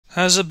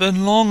Has it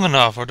been long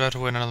enough, or do I have to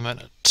wait another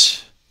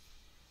minute?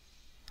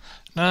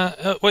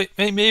 Nah, wait,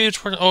 maybe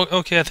it's working. Oh,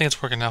 okay, I think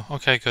it's working now.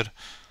 Okay, good.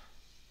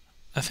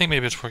 I think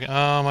maybe it's working.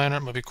 Oh, my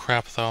internet might be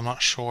crap, though. I'm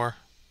not sure.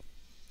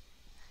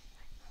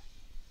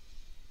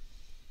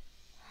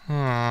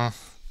 Hmm.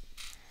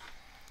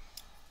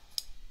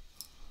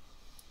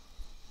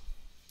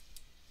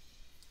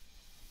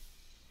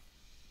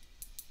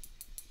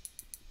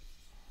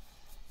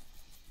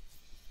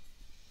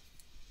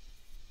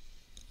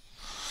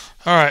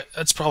 Alright,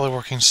 it's probably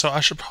working, so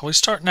I should probably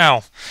start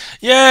now.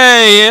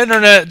 Yay!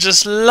 Internet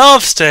just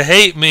loves to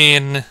hate me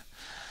and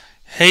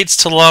hates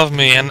to love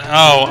me, and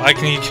oh, I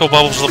can kill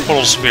bubbles with a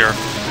portal spear.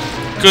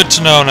 Good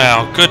to know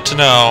now. Good to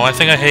know. I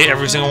think I hate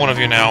every single one of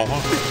you now.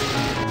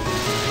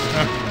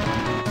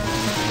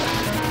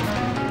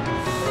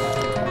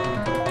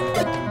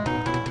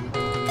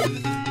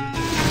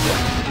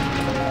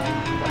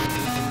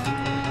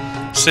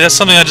 See, that's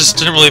something I just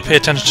didn't really pay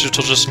attention to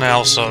till just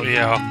now, so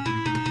yeah.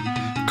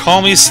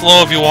 Call me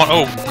slow if you want.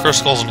 Oh, Curse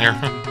Skull's in here.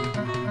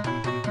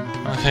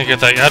 I can't get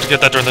that. You have to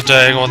get that during the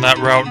day, going that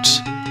route.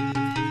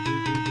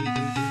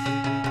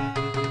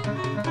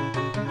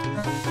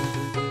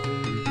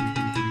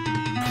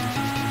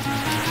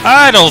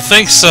 I don't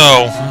think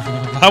so.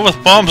 Not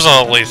with bombs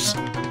on, at least.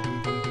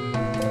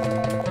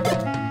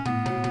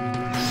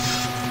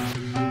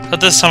 But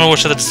this time I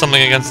wish I did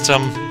something against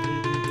him.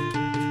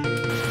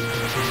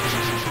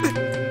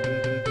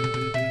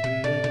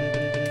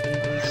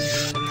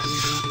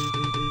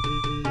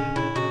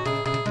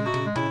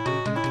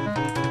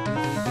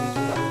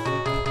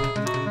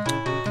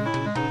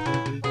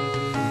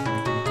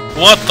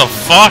 What the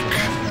fuck?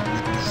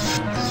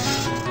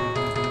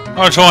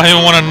 I don't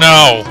even want to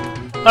know.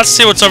 Let's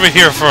see what's over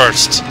here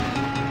first.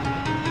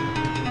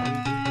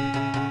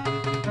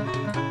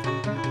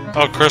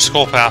 Oh, Cursed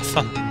Skull Path.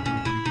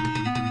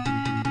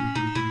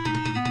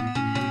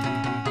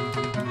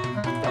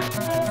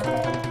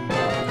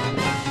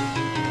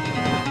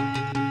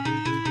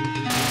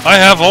 I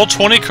have all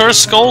 20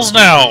 Cursed Skulls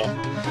now!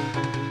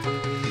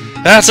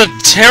 That's a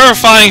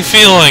terrifying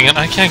feeling! And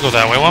I can't go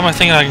that way. Why am I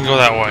thinking I can go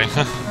that way?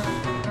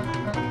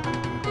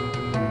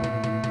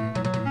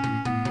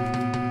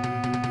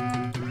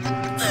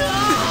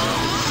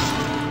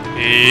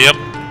 Yep.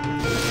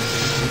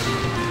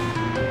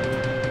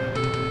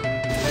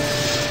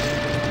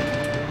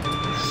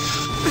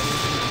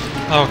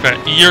 Okay,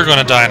 you're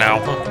gonna die now.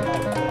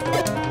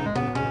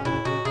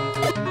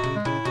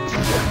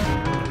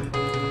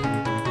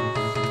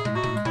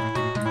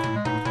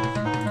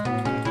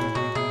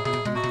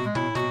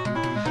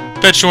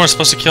 Bet you weren't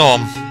supposed to kill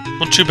him.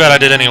 Well, too bad I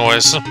did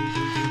anyways.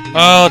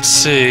 Let's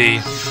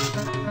see.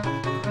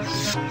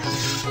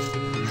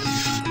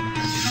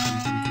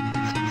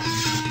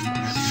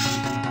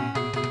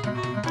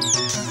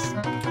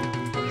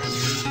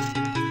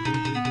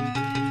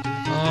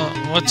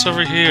 What's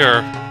over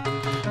here?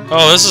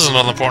 Oh, this is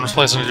another important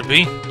place I need to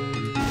be.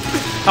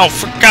 Oh,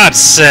 for God's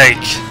sake!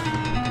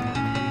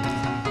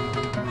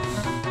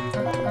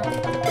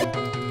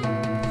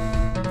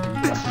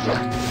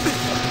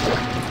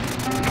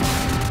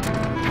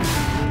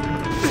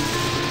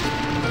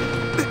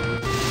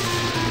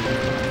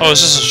 Oh,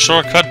 is this a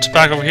shortcut to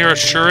back over here? It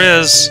sure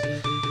is.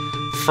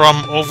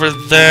 From over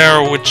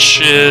there,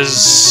 which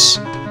is...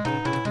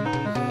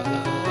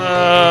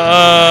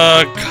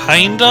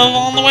 kind of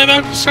on the way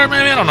back to start,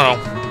 maybe? I don't know.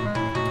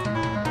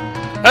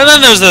 And then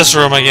there's this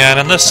room again,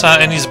 and this,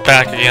 and he's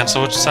back again,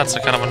 so that's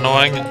kind of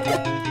annoying.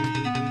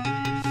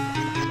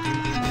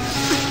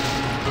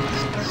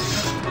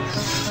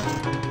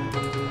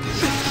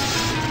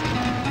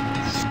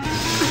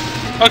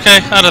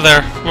 Okay, out of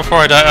there, before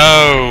I die.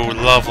 Oh,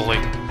 lovely.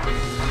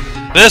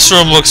 This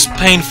room looks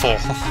painful.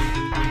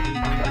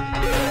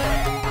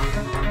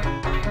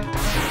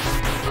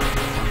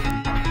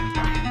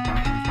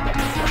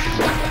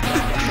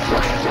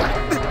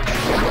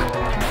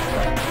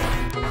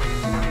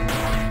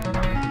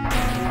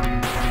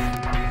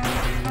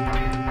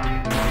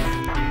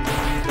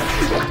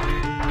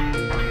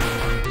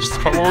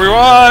 Where we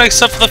run,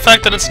 except for the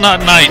fact that it's not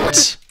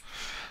night.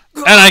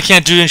 And I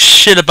can't do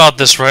shit about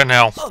this right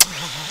now.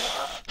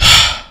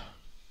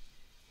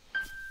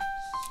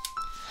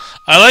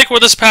 I like where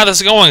this path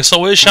is going, so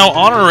we shall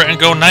honor it and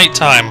go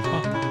nighttime.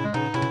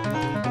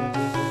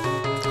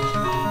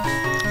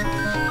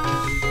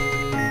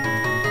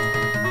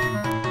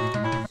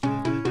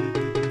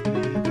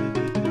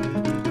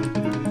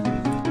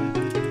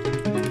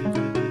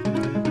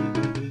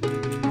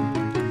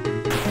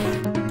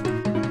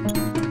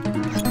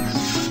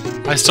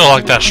 I still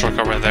like that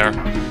shortcut right there.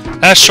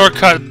 That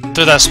shortcut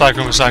through that spike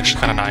room is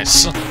actually kind of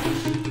nice.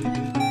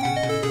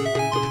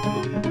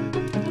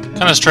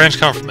 Kind of strange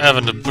coming from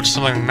Evan to put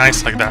something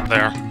nice like that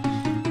there.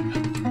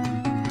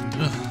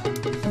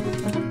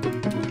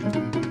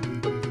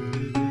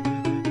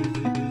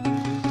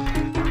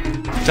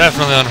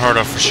 Definitely unheard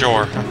of for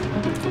sure.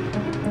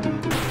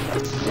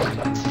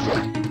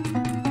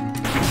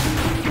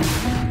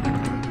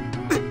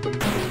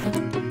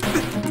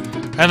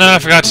 And then I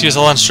forgot to use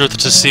the lens truth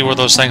to see where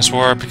those things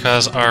were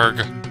because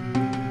arg.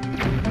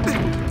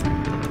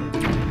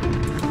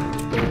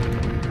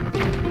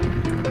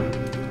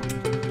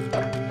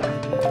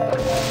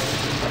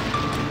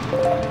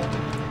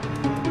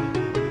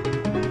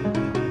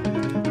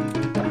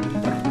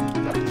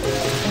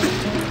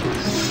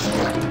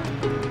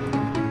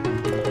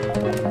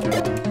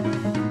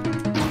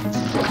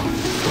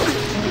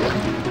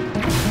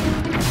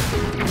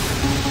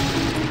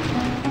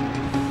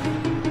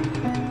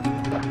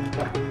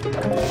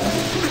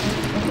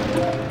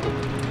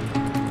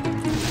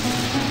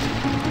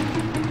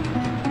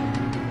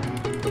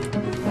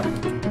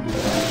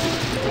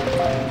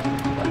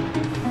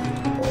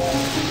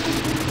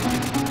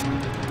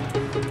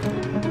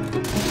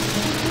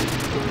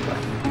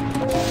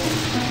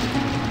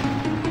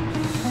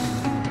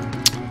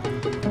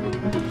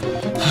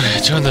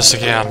 doing this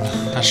again.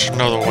 I should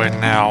know the way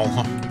now.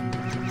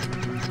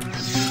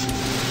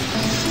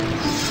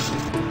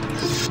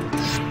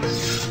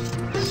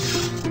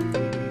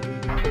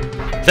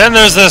 Then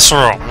there's this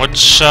room,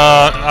 which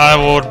I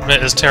will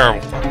admit is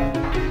terrible.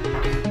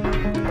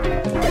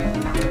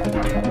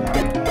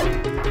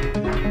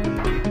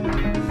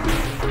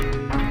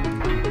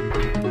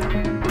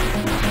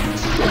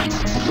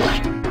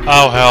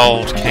 Oh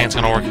hell, Kane's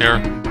gonna work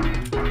here.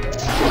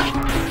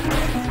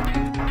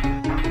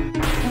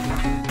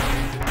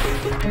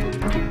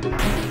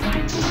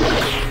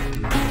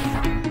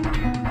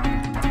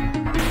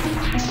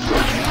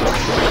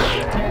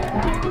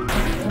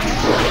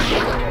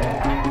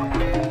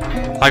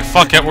 Like,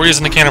 fuck it, we're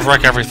using the can to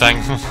wreck everything.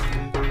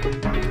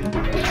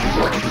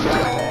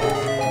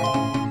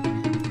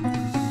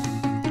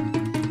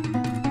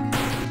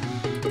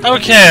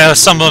 Okay, I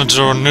stumbled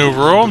into a new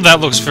room. That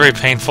looks very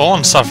painful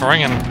and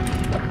suffering, and...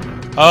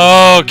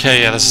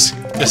 Okay, yeah, this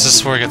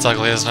is where it gets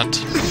ugly, isn't it?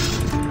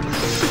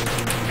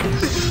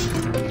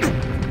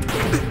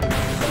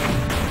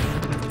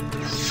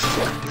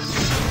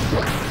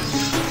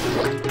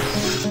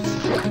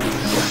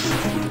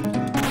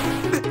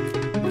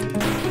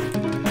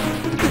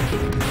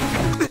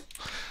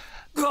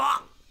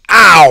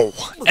 Ow!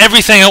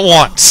 Everything at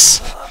once!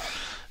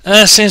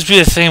 That seems to be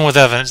a theme with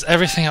evidence.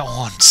 Everything at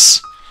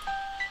once.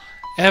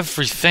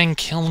 Everything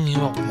killing you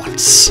at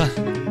once.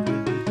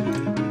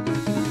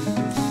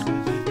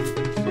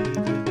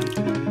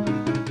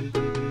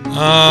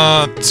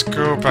 Let's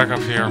go back up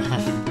here.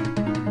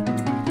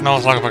 No,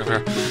 let's not go back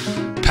up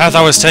here. Path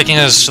I was taking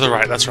is to the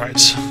right, that's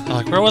right. I'm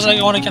like, where was I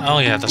going again? Oh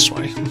yeah, this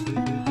way.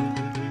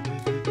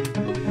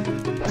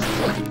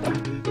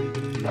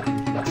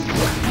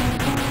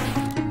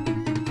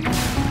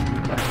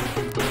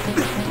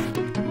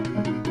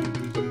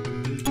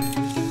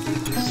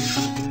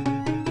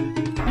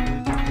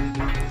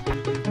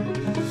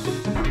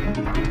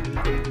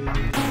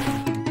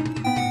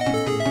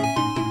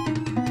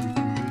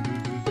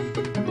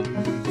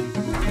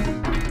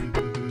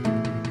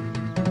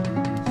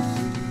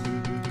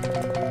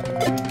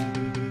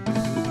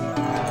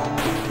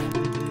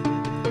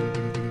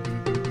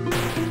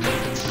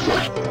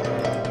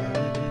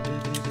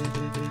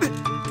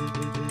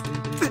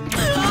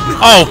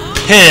 Oh,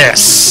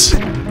 piss!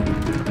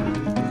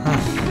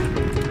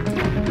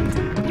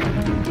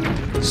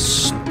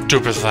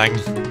 Stupid thing.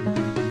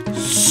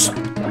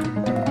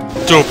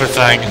 Stupid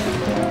thing.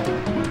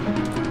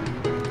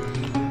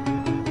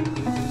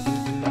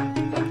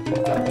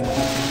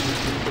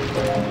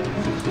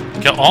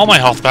 Get all my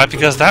health back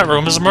because that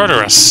room is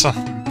murderous.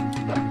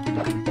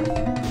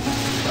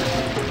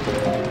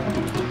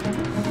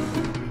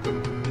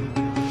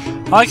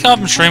 I like how I've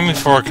been streaming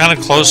for kind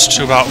of close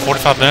to about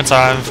 45 minutes.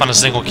 I haven't found a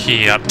single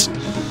key yet.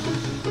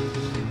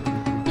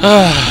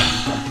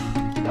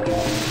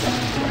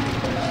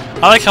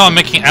 I like how I'm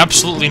making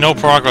absolutely no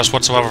progress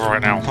whatsoever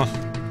right now.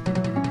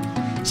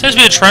 Seems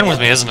to be a trend with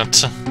me, isn't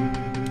it?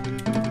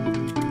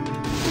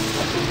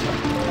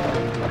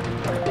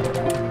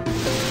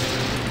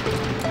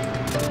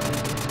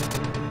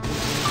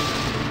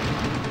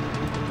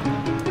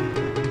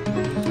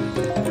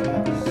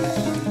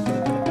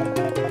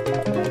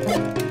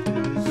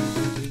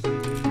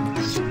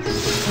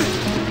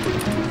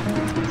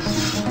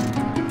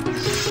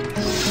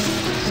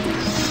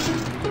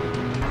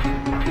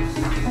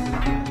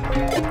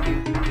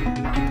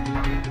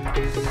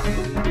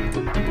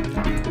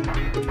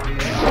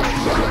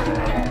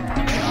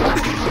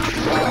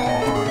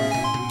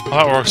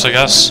 Well, that works, I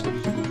guess.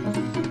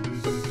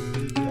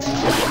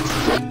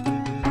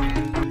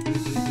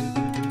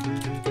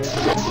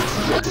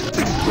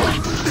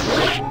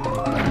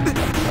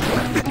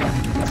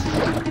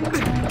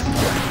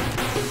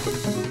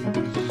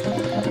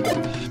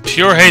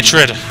 Pure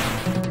hatred.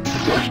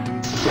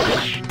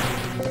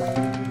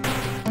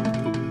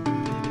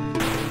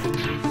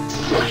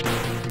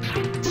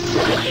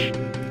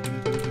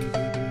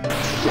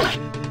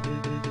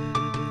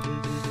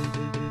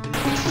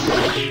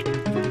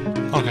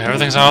 Okay,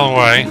 everything's out of the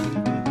way.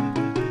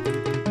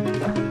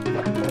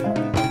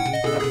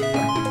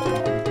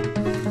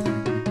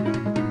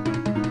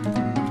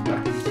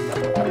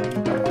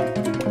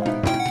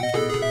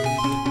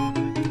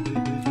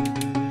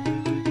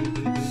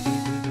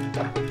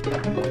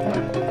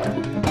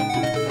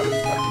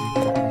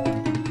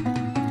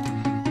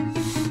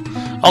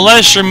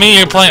 Unless you're me,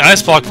 you're playing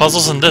ice block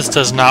puzzles, and this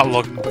does not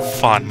look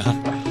fun.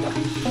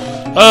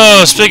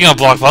 Oh, speaking of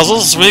block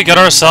puzzles, we got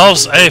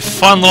ourselves a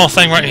fun little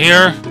thing right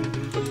here.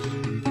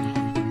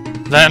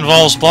 That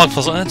involves block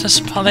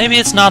puzzles. Maybe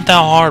it's not that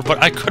hard,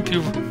 but I could be...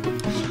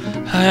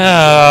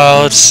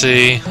 let's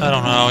see. I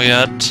don't know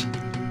yet.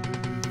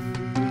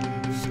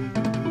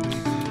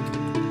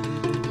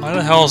 Why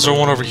the hell is there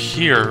one over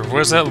here? Where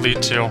does that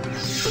lead to?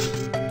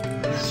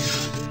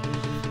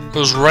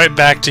 Goes right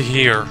back to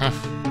here.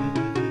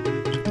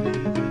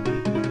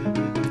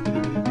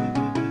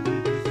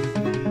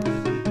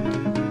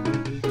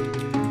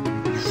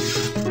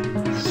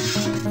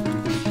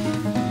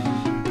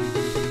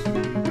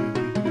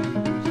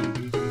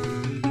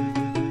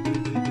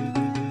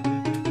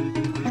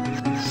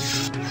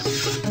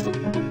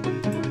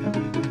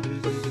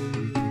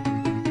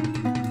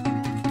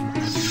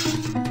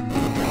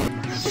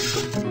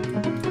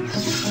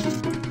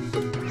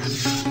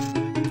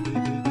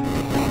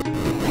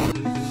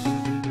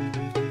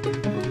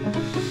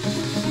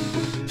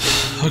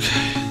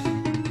 Okay.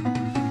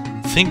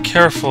 Think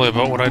carefully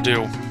about what I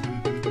do.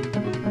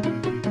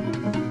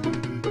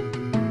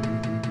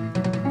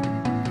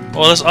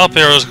 Well, this up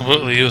arrow is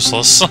completely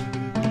useless.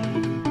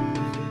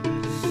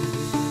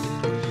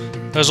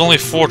 There's only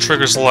 4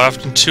 triggers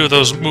left, and 2 of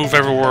those move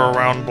everywhere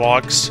around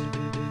blocks.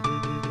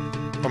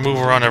 Or move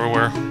around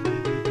everywhere.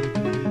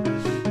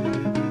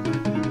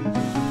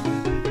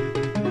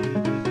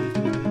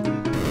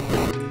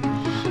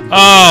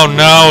 Oh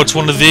no, it's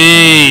one of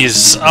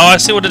these! Oh, I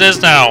see what it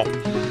is now.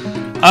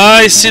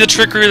 I see the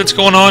trickery that's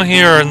going on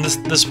here, and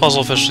this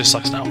puzzle officially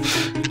sucks now.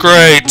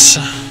 Great!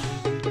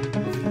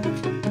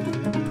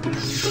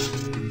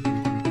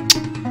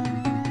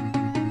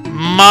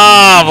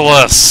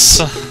 Marvelous!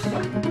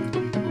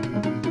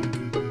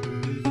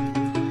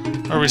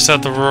 Or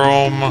reset the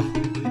room.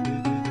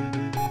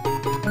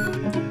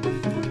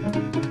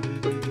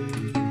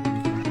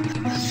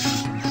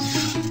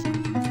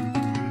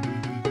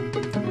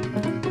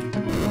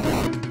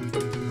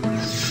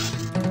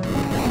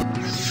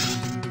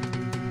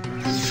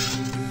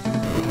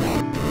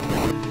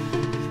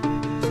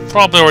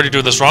 Probably already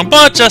doing this wrong,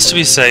 but just to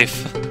be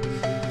safe,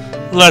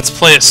 let's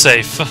play it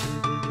safe.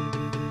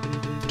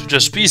 To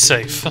just be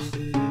safe.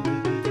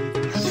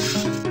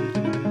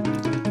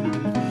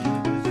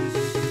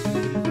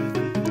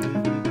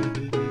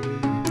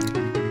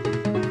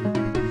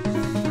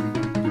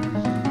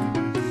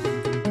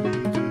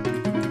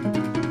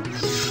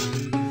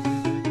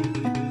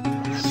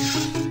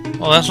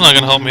 Well, that's not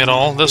gonna help me at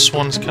all. This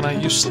one's kinda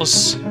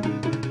useless.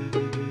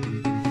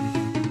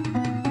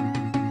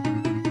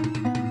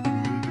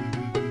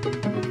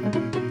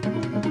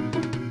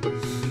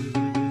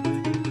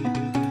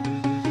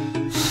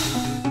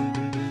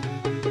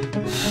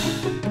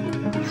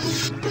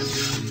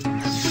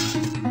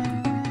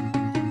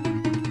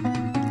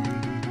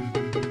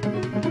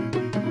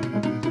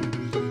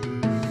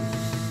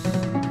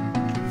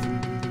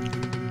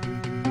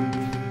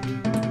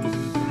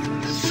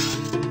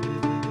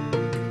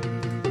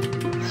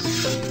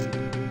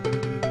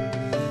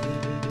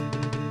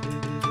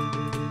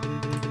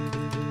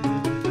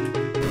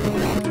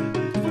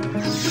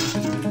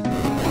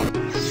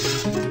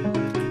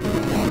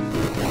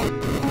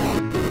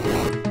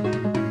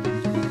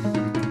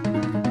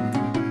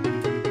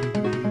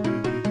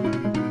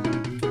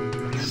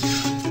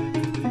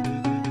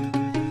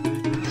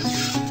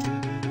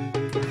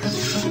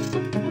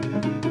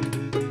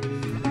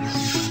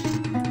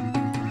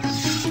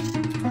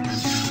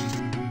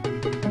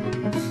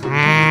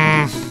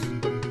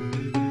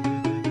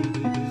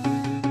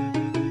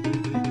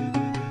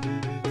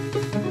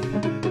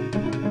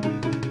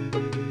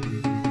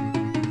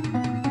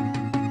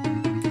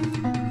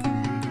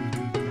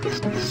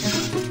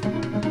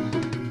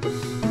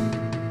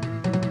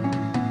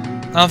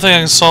 I don't think I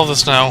can solve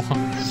this now.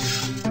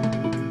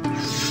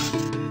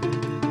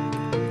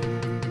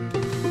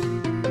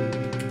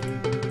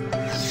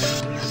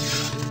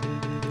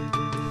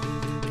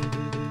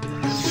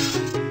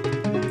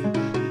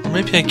 Or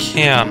maybe I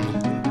can.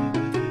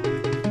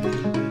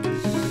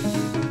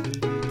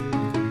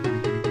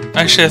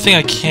 Actually, I think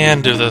I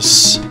can do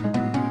this.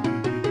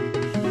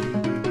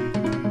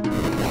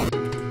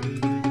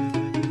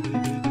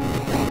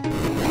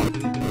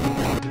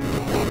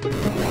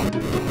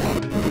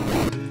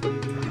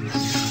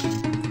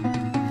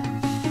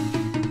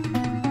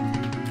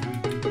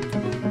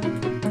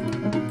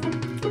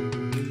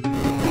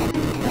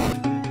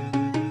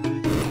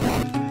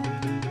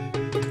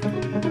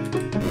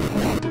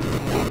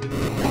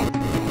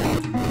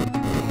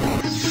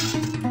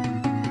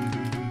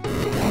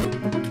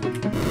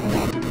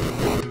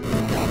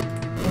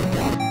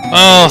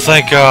 Oh,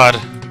 thank God.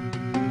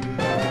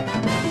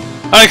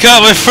 I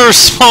got my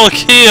first small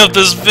key of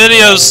this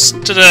video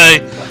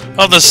today,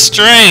 of the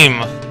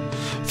stream.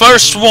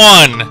 First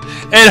one.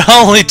 It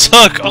only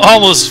took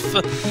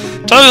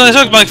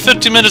like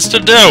 50 minutes to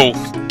do.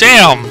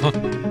 Damn.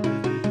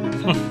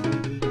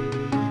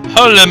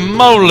 Holy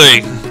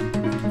moly.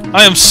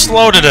 I am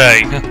slow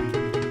today.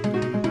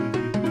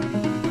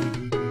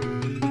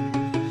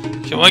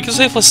 Okay, well, I can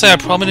safely say I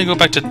probably need to go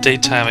back to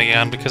daytime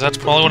again, because that's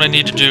probably what I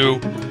need to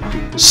do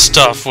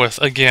stuff with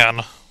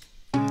again.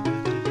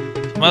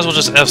 Might as well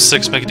just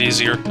F6, make it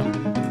easier.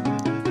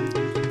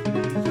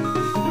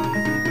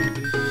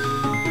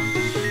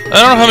 I don't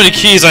know how many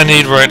keys I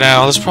need right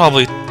now. There's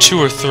probably 2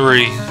 or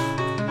 3.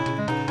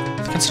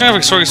 Considering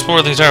I've sort of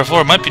explored the entire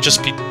floor, it might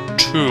just be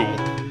 2.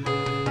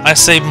 I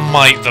say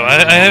might, though.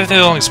 I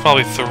think it's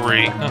probably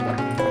 3.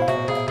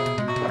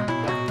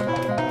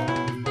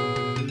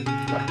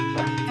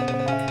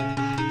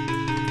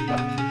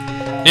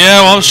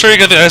 Yeah, well, I'm sure you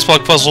got the ice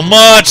block puzzle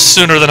much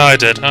sooner than I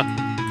did, huh?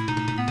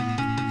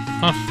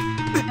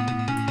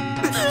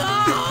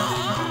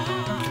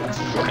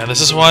 Yeah,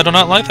 this is why I do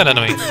not like that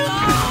enemy.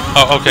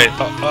 Oh, okay.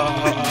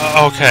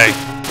 Okay.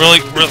 Really?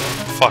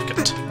 Fuck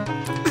it.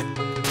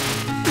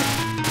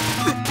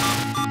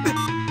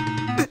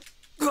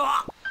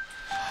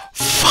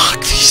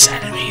 Fuck these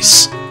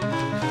enemies.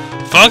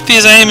 Fuck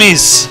these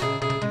enemies.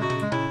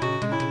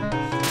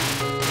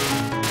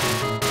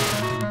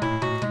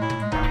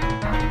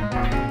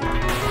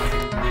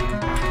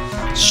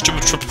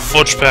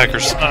 fudge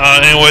packers.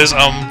 Anyways,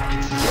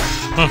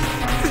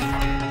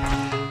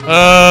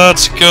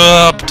 let's go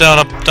up, down,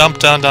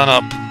 down,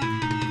 up.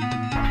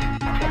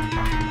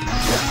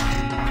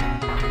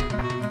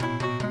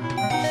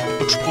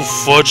 Triple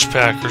fudge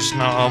packers.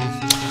 No,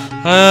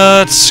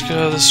 let's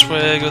go this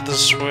way, go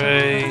this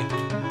way.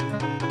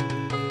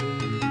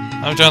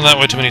 I've gone that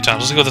way too many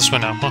times. Let's go this way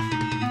now, huh?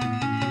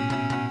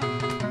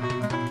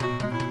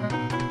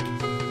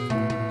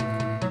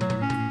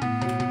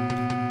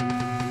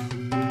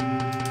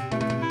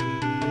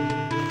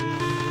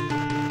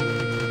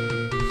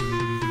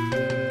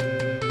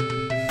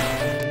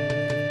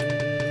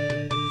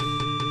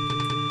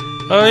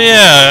 Oh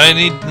yeah, I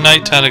need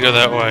nighttime to go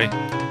that way.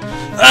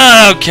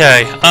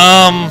 Okay,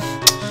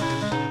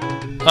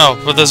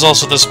 oh, but there's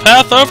also this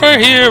path over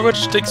here,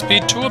 which takes me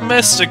to a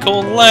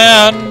mystical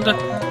land.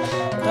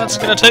 That's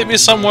gonna take me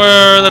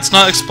somewhere that's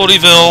not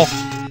Explodeyville.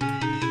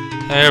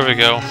 There we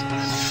go.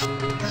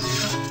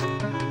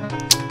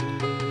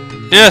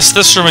 Yes,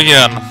 this room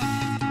again.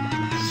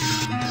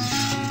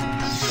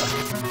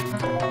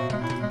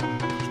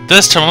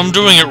 This time I'm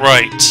doing it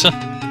right.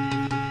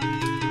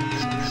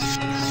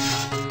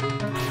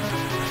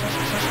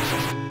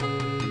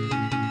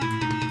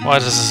 Why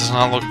does this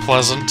not look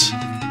pleasant?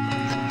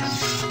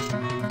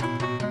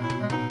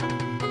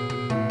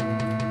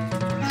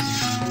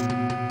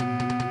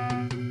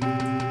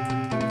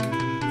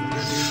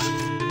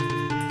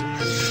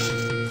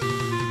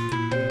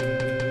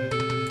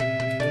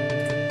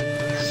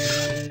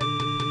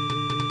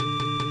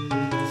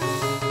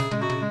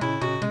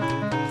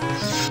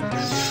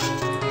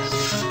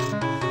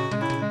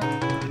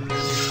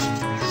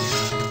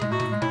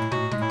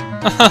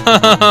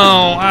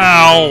 Oh,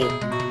 ow!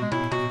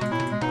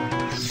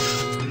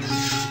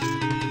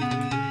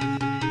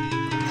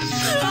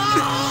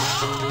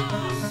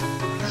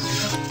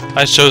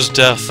 I chose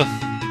death.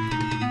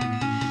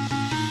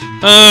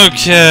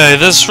 Okay,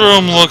 this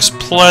room looks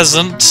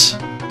pleasant.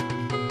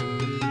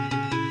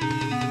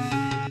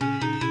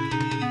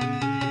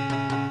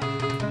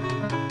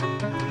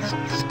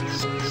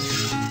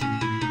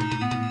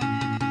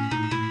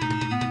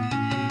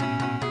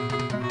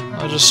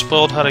 I just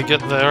spoiled how to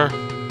get there.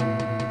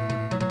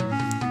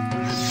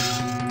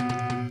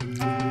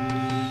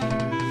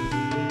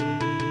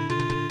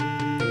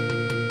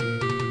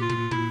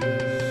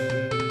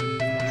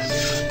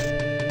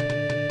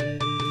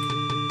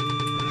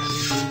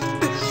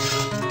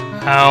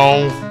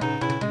 Ow.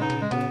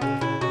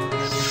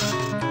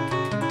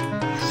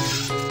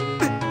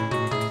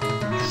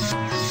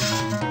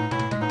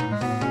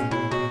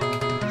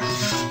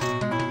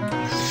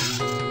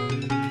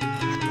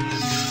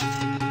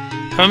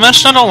 Have I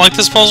mentioned I don't like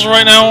this puzzle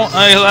right now?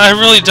 I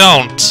really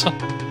don't.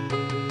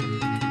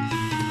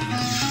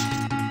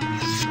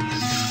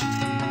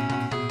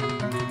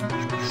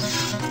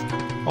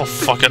 Oh,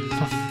 fuck it.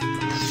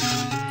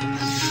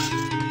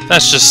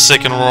 That's just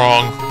sick and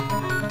wrong.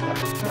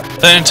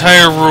 That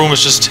entire room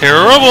is just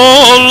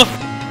terrible!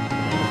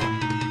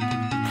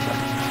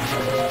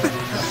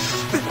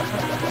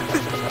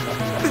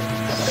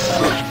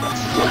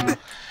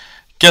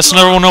 Guess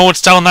never will know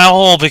what's down that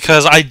hole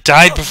because I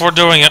died before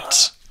doing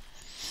it.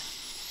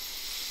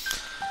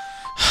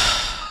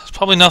 There's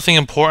probably nothing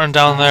important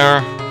down there.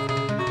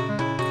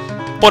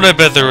 But I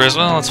bet there is.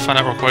 Well, let's find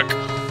out real quick.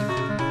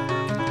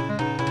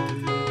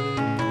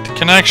 The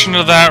connection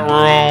to that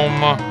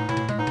room...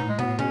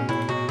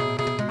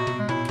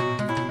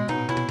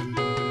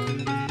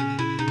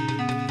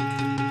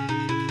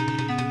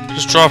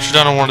 just drops you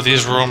down in one of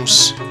these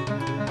rooms.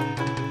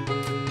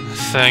 I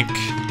think.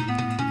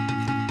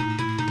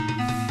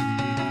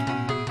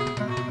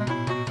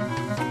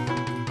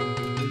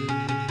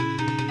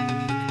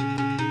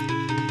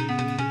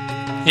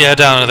 Yeah,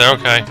 down in there,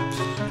 okay.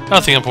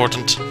 Nothing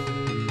important.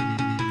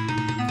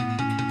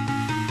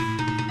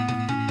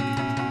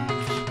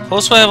 What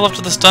else do I have left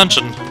of this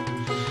dungeon?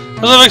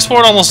 Because I've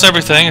explored almost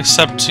everything,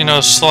 except, you know,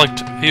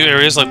 select a few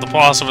areas like the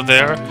boss over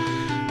there.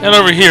 And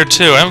over here,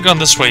 too. I haven't gone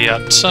this way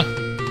yet.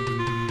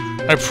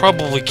 I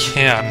probably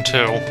can,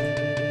 too.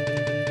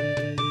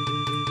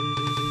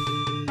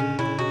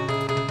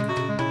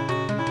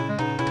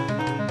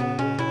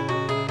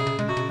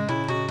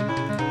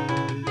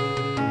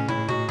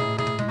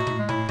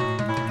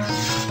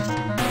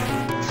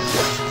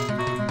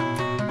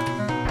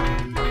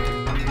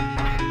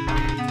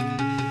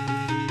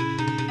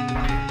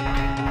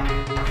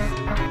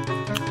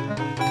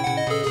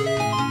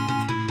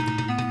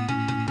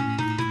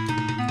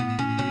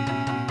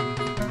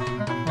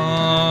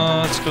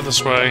 Let's go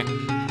this way.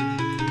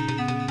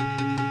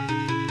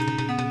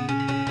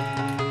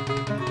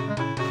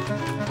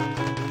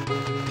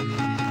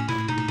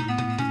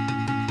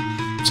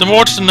 It's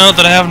important to note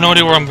that I have no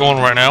idea where I'm going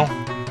right now.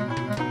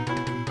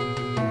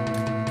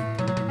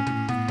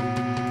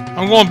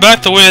 I'm going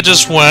back the way I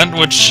just went,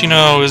 which, you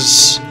know,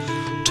 is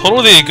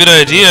totally a good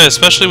idea,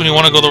 especially when you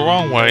want to go the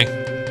wrong way.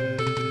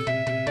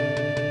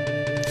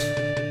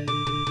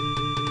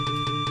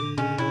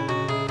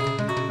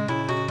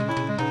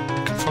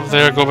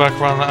 There, go back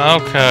around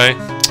the... okay.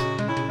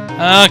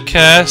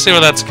 Okay, I see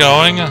where that's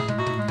going.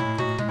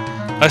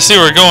 I see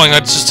where it's going.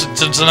 That just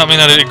does not mean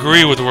that I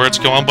agree with where it's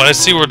going, but I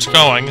see where it's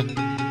going.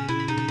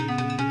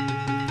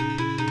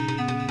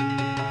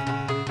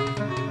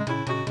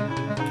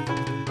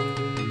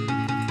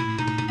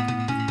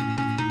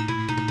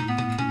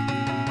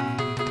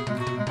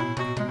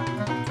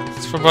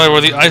 It's probably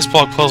where the ice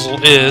block puzzle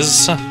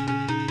is. I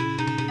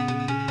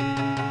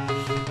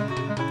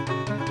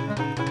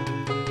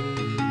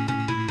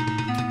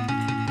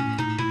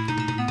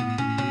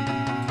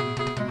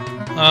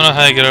don't know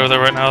how you get over there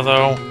right now,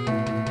 though.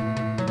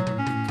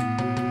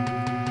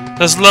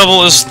 This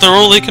level is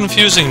thoroughly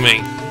confusing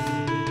me.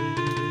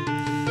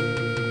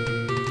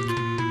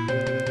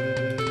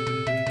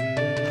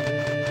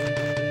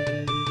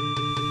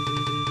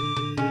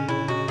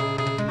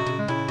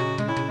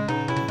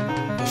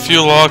 A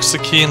few locks, the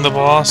key, and the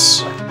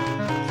boss.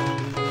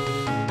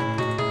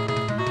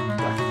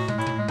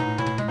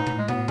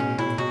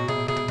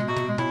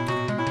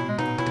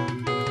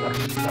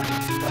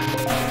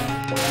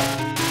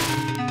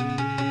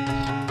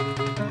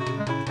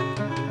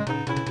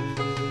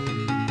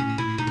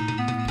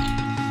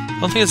 I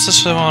don't think it's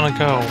this way I want to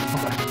go.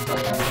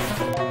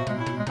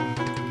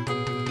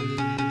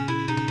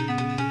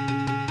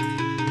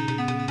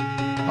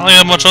 I don't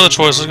have much other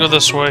choice. Let's go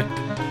this way.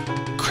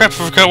 Crap,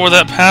 I forgot where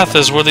that path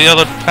is, where the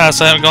other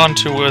path I haven't gone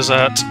to is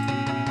at.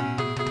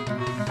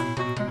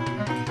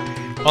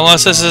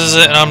 Unless this is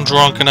it and I'm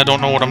drunk and I don't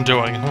know what I'm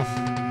doing.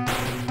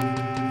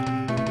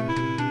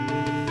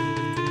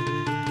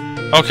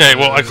 Okay,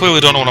 well, I clearly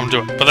don't know what I'm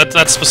doing, but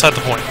that's beside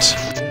the point.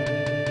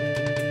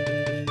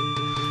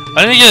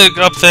 I need to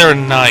get up there at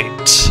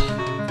night.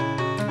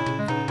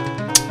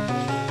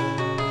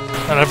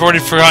 And I've already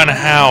forgotten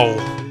how.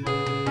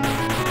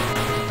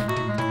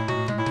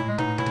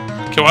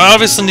 Okay, well, I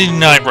obviously need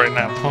night right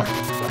now.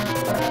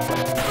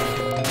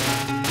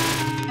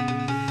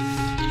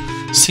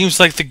 Seems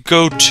like the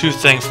go-to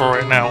thing for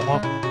right now, huh?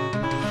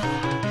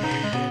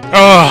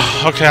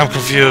 Oh, okay, I'm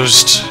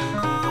confused.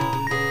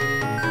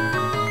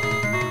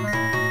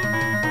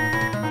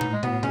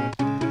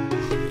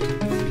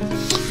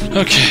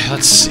 Okay,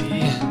 let's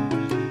see.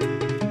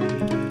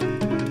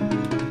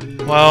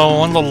 Well,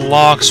 one of the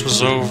locks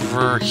was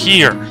over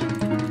here.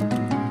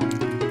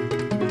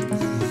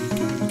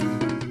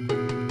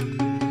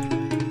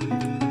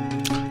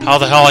 How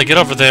the hell I get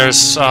over there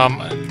is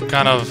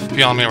kind of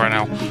beyond me right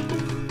now.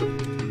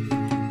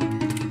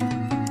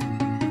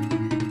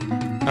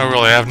 No,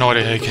 really, I have no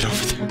idea how to get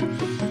over there.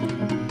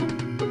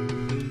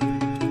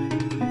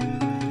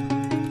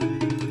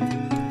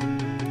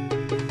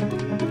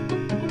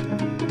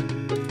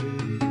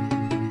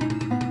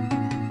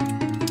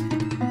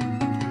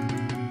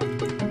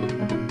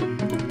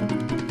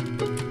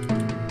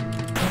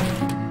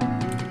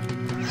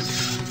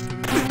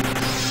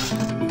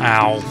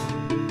 Ow.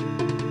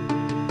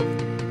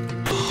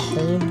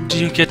 How do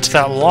you get to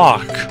that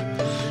lock?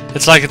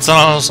 It's like it's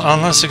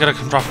unless you gotta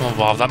come drop from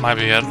above, that might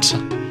be it.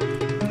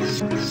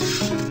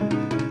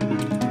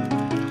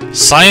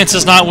 Science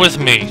is not with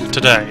me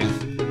today.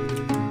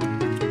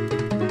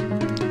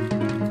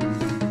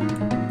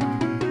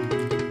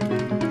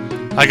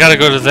 I gotta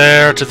go to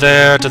there, to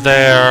there, to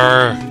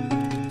there.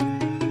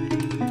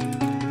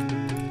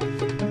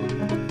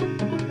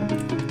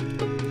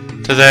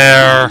 To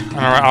there. And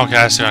around. Okay,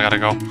 I see where I gotta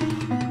go.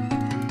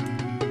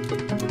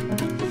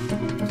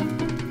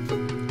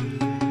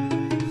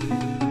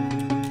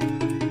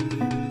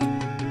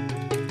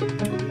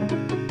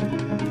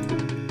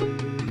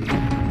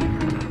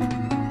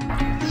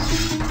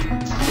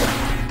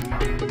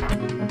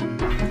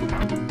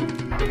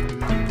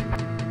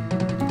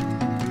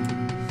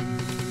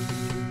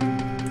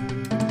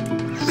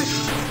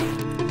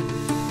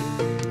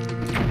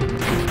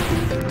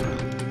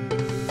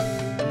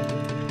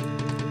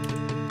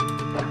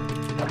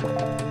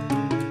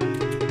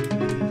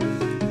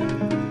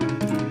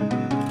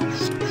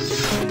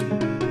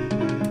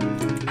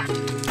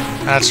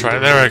 That's right,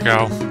 there we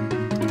go.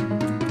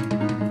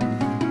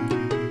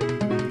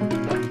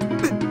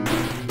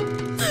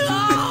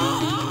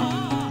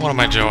 What am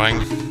I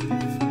doing?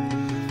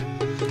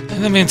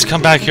 And that means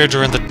come back here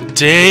during the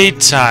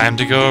daytime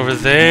to go over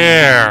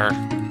there.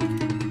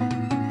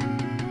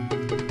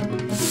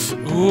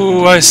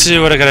 Ooh, I see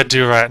what I gotta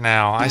do right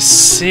now. I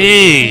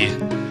see.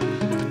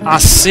 I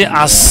see.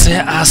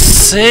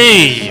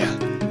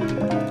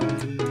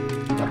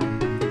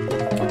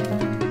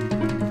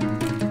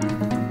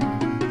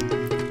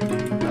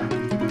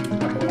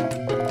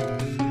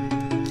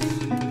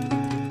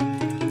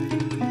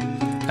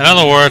 In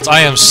other words,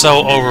 I am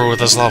so over with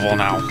this level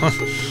now.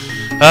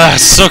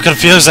 It's so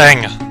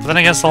confusing! But then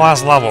against the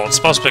last level, it's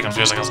supposed to be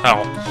confusing as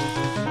hell.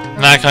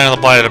 And that kind of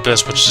the Blighted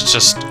Abyss, which is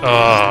just...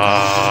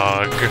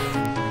 ugh.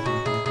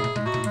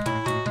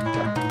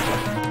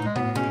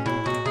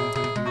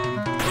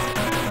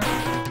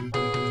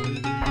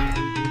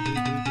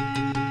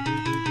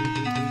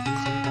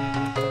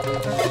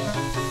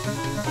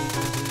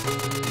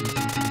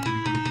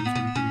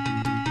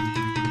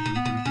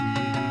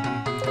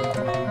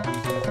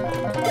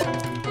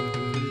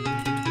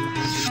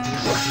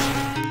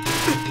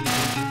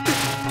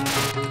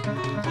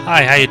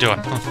 Hi, how you doing?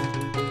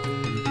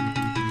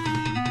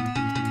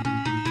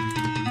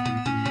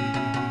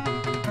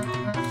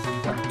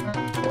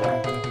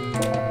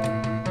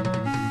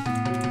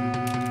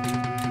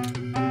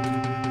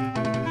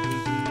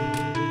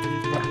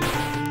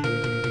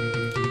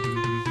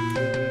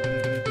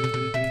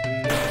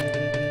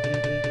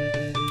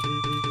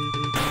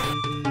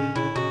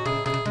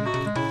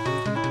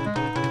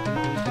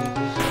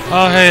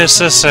 Oh, hey, it's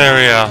this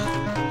area.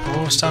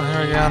 What's down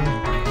here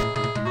again?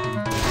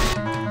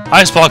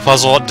 Ice block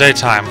puzzle at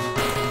daytime.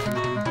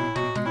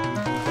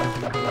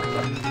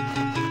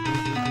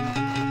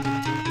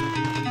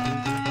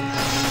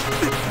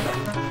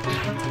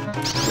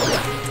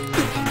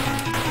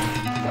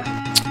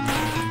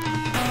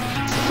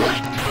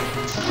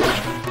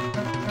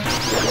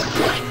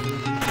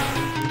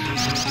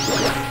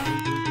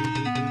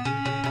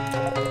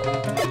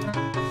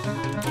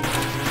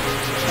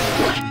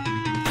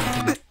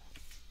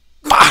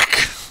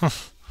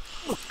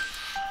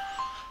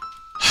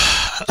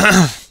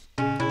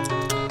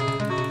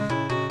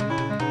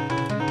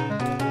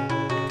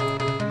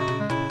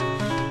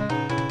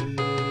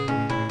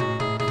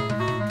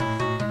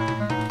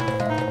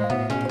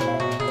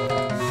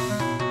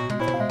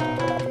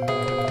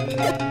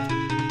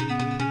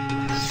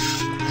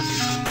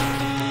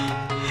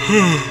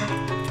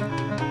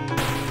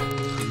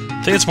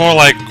 I think it's more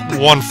like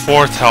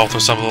 1/4 health or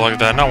something like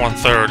that, not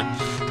 1/3.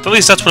 At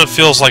least that's what it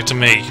feels like to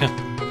me.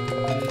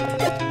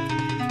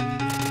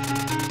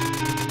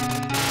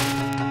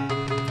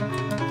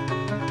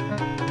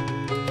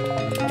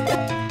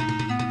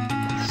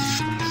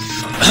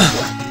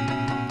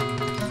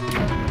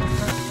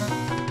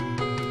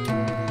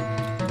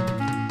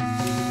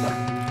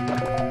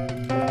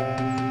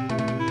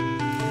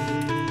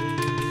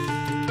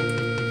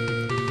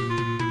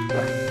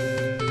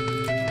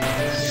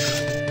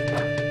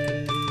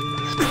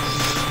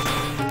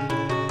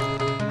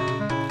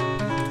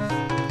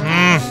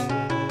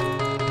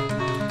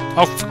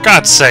 Oh, for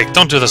God's sake,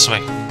 don't do this to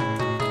me.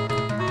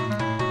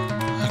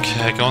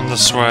 Okay, going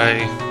this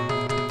way.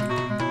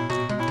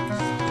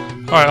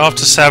 Alright, off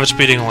to Savage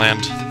Beating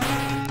Land.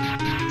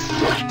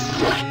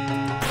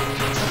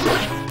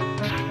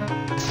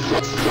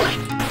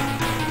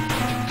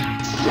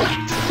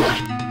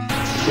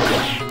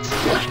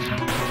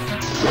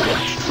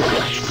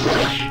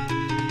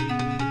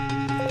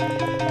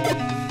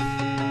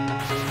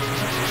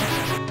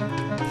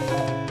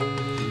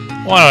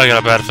 Why do I got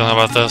a bad feeling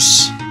about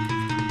this?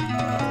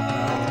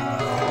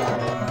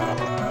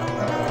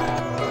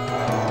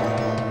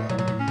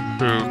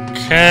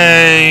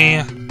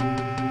 Okay.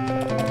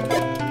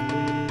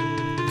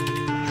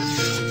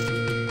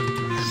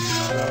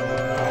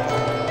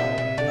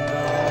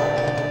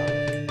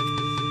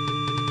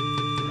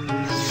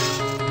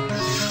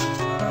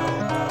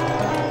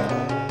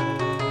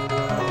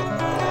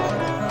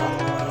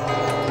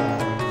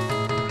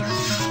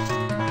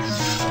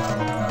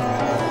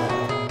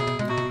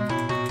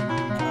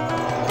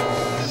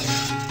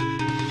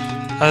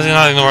 That's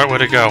not the right way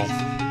to go.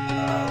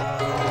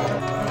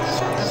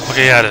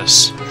 Okay, yeah, it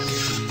is.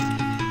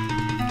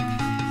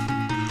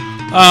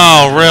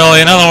 Oh,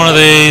 really? Another one of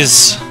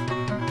these?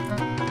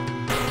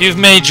 You've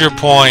made your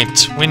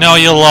point. We know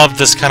you love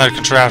this kind of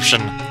contraption.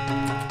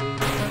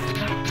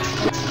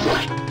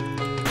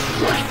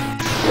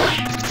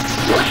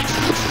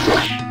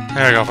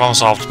 There we go, problem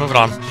solved. Moving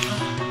on.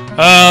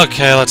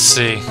 Okay, let's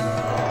see.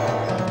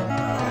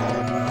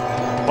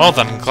 Well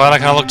then, glad I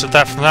kind of looked at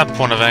that from that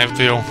point of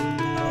view.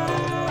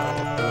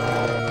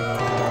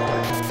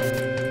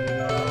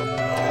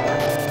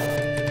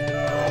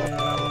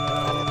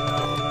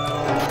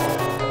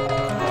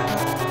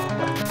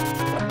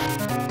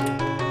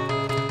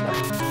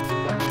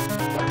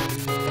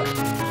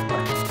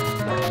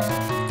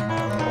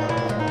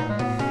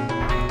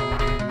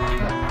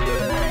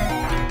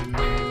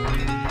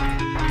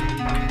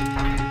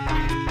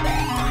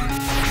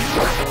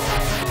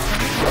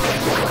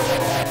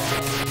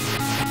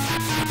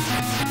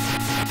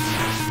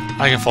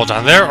 I can fall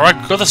down there, or I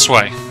can go this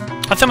way.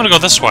 I think I'm gonna go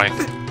this way.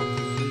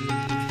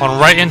 Run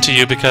right into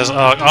you because,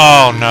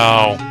 oh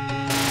no.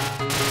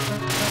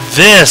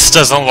 This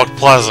doesn't look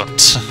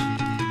pleasant.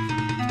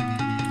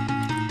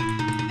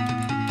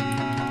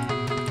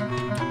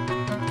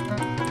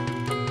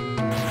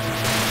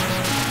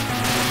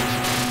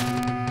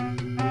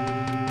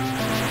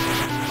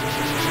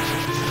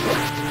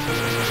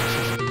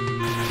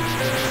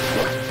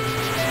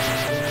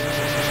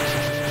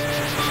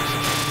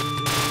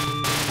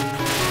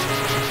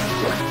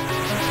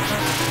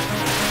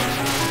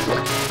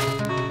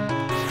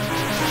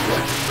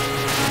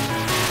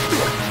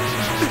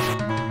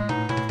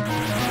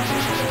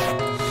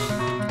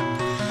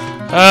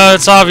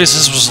 It's obvious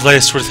this was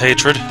laced with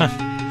hatred.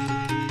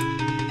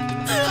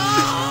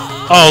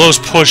 Oh, those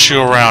push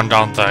you around,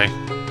 don't they?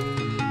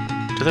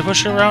 Do they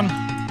push you around?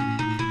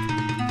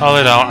 Oh,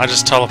 they don't. I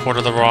just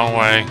teleported the wrong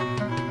way.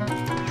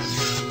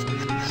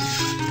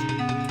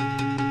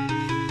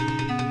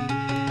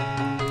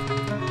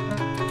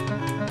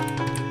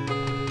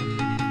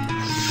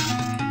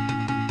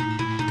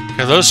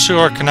 Okay, those two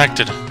are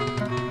connected.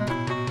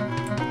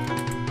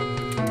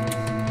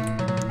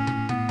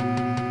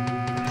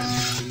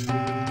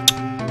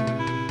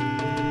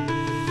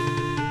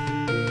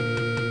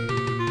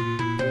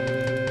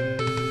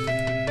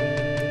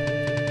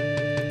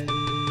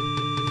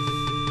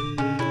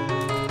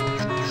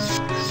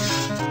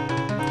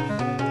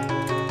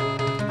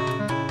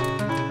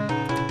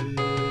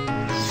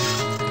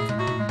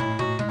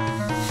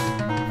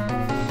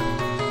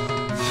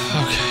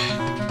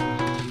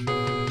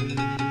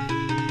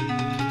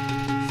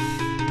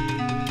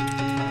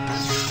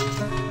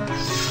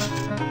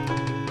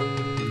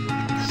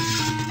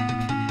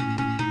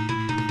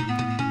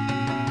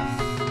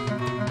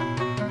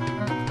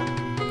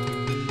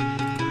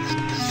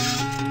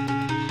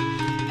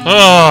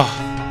 Oh.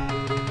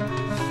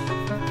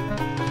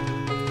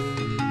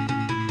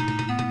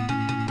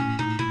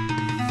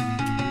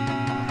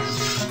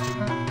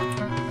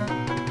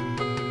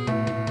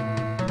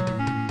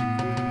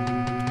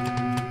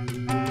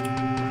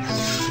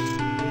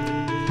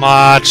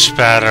 Much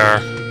better.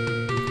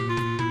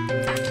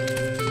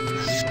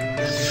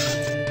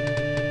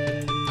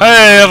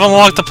 Hey, I've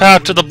unlocked the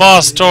path to the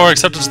boss door,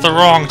 except it's the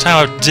wrong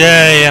time of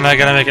day, and I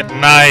gotta make it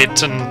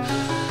night, and...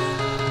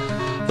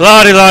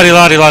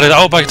 La-di-la-di-la-di-la-di.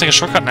 Oh, but I can take a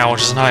shortcut now,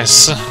 which is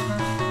nice.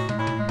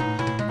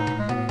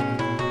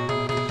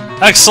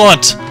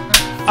 Excellent!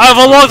 I've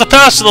unlocked the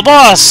path to the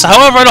boss!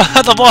 However, I don't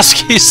have the boss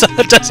key, so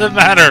it doesn't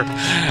matter.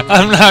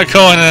 I'm not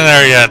going in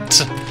there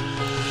yet.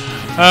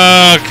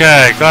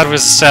 Okay, glad we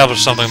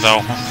established something,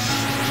 though.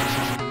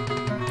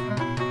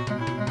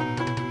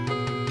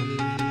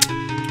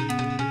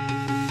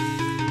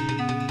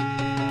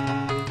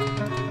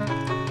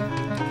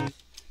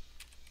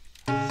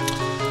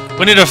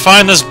 We need to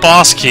find this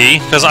boss key,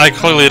 because I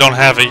clearly don't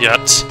have it yet.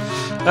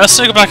 Let's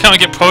go back out and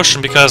get potion,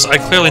 because I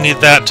clearly need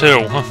that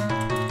too.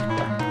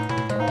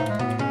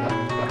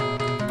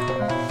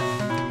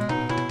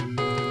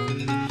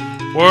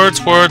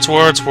 Words, words,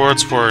 words,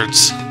 words,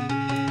 words.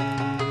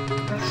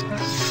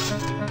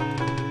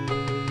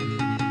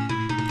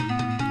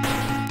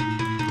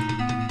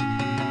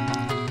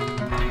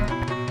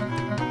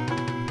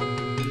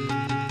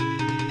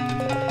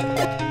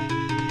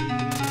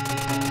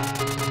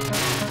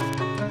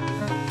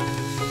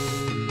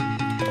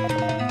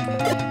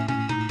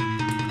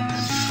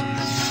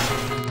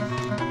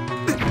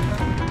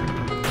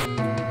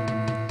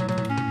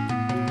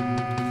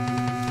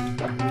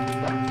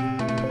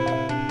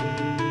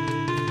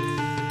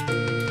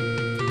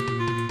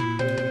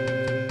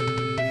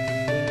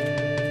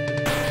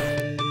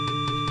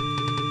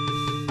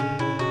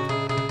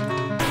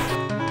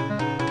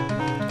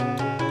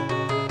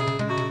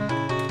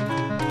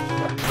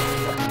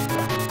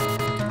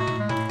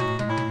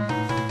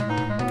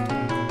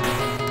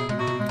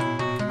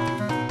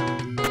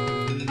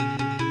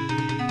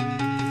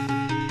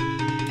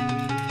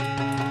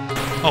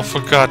 Oh,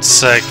 for God's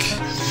sake.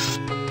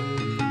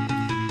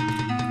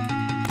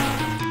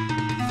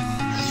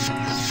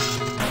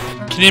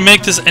 Can you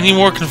make this any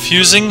more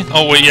confusing?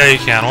 Oh, wait, yeah, you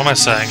can. What am I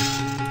saying?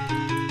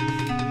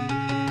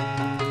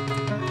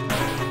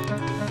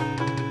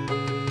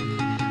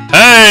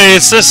 Hey,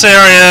 it's this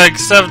area,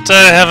 except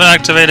I haven't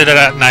activated it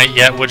at night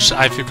yet, which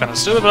I feel kind of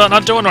stupid, but I'm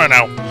not doing right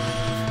now.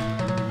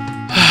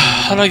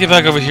 How do I get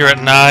back over here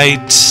at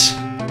night?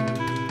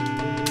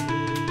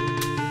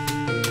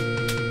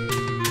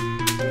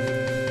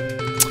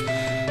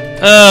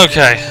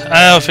 Okay,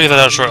 I'll figure that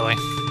out shortly.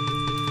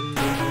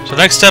 So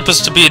next step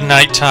is to be at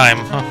nighttime,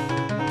 huh?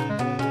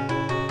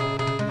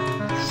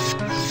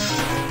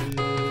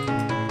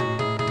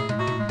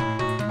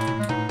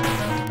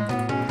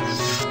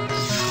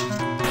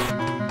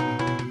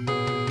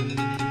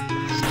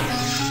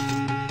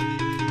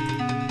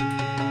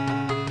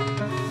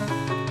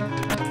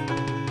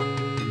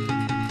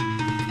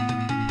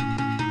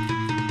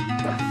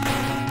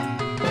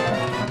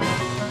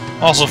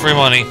 Also free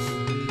money.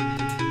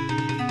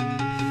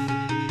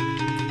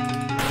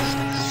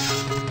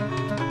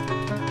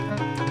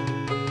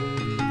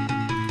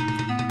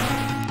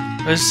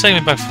 It's taking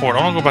me back forward.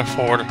 I want to go back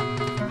forward.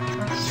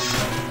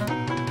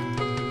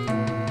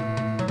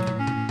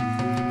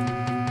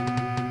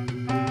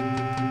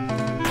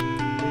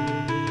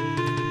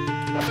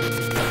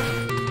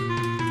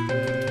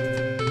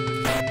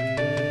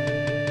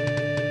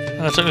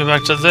 And that took me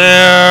back to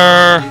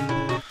there.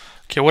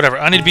 Okay, whatever.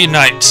 I need to be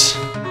night.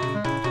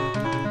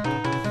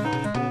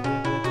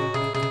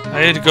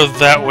 I need to go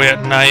that way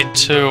at night,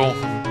 too.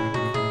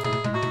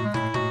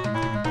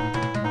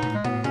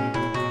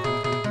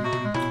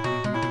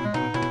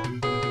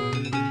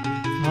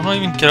 I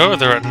don't even get over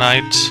there at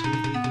night.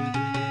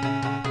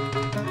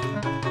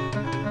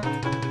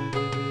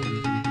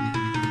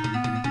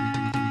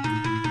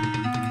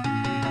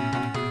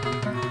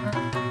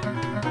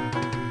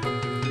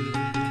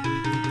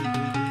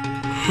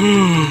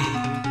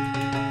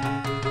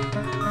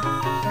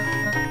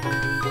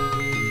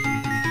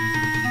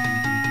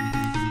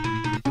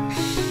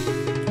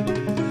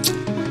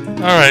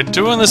 Alright,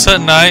 doing this at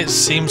night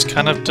seems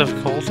kind of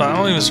difficult. I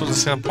don't even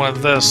see the point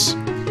of this.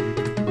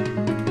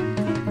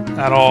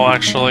 at all,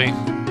 actually.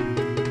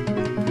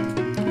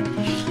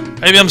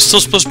 Maybe I'm still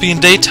supposed to be in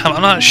daytime,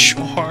 I'm not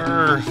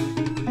sure.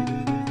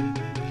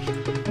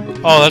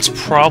 Oh, that's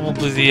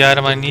probably the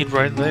item I need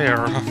right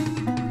there.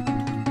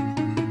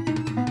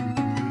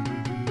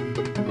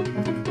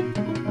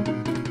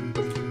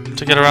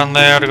 To get around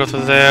there, to go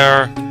through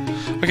there.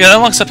 Okay, that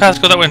unlocks the path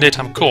to go that way in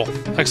daytime. Cool.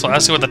 Excellent. I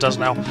see what that does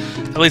now.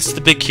 That leads to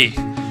the big key.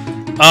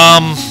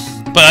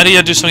 But I need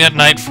to do something at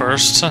night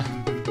first.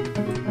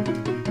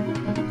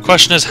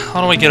 Question is,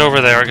 how do we get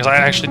over there? Because I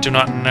actually do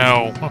not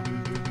know.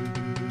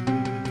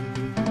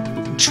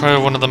 Try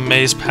one of the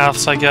maze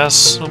paths, I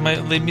guess. It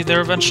might lead me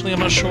there eventually, I'm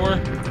not sure.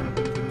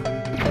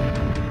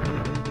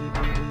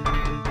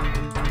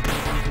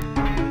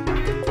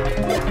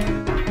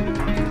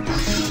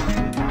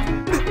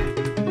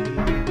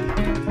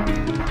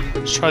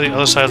 Let's try the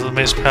other side of the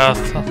maze path.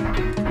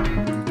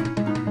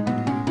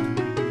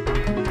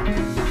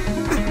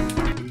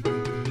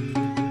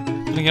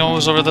 I think it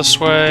was over this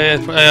way.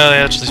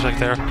 Yeah, it just back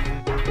there.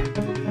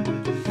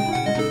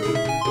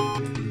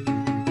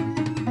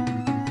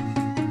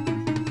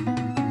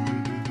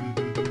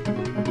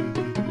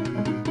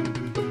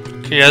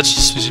 Okay, yeah, it's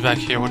just easy back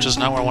here, which is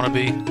not where I want to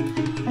be.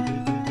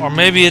 Or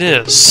maybe it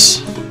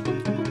is.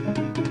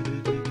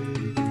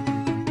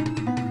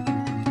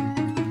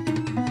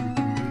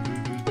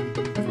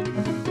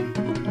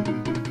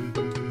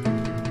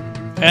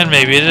 And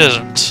maybe it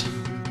isn't.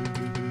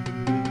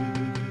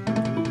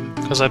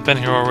 Because I've been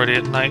here already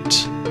at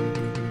night.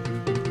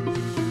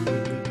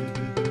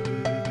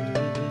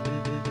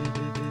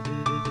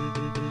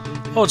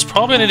 Oh, it's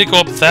probably I need to go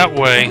up that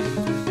way.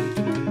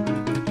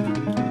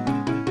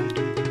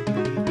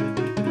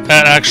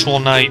 At actual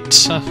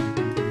night.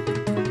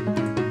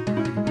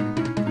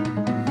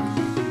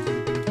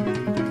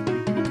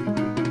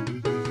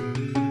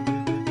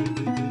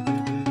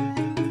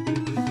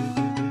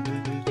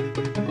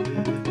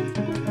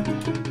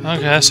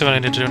 Okay, I see what I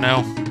need to do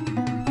now.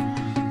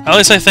 At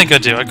least I think I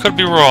do. I could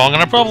be wrong,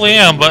 and I probably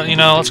am, but, you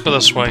know, let's go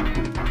this way.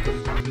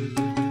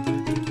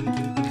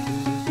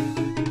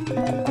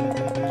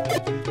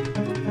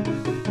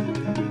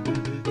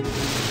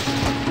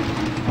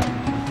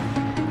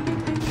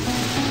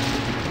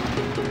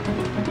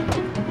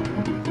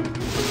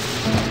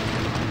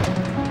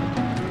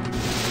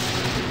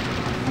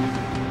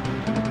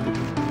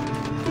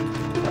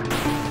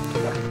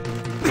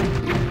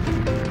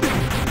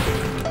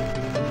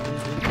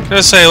 I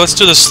was gonna say, let's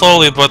do this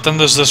slowly, but then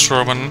there's this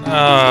room, and,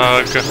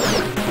 okay.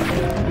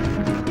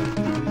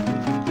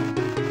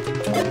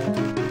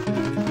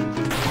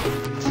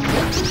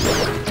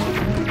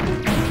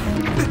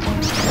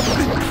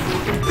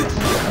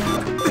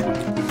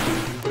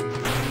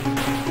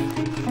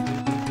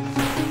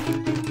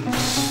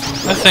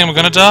 I think I'm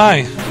gonna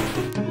die.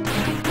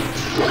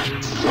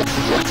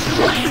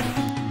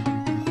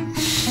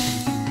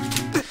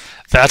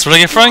 That's what I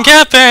get for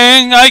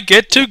uncapping! I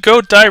get to go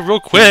die real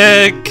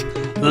quick!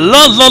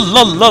 La la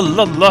la la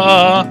la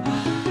la.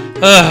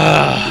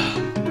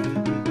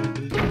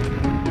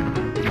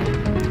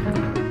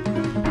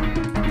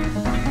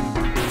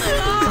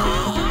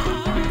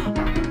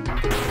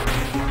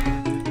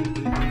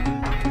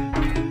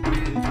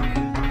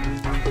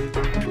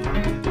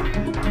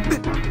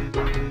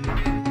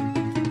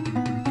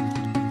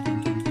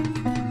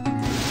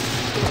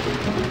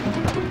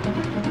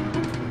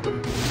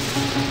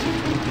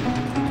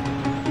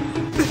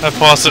 That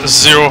boss at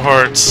 0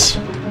 hearts.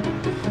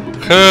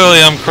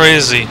 Clearly, I'm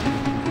crazy.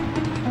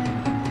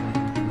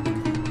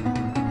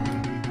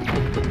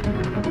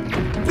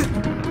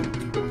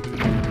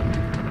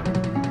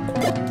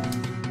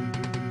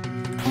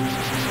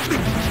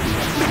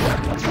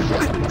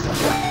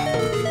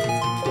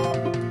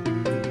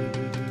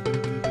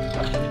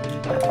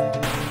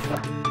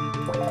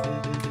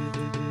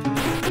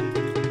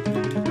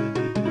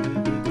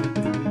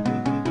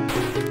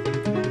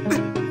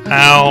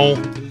 Ow.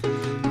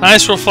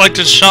 Nice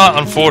reflected shot,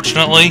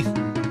 unfortunately.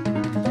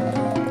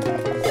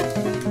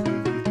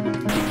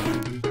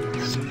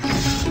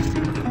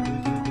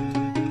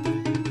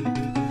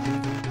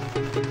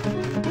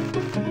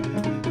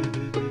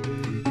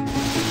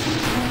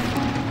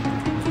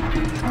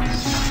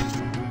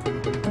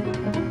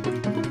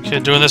 Okay,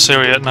 doing this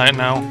area at night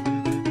now.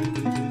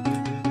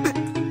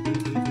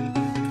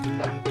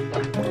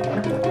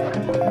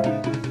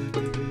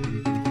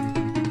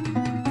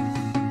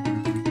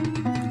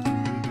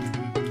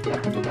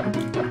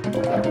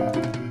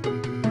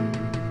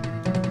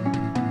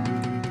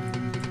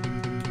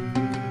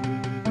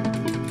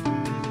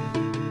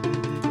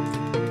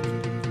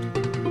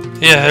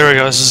 Yeah, there we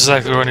go. This is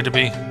exactly where I need to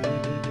be.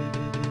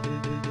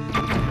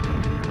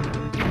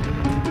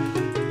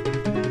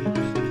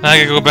 Now I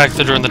can go back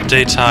there during the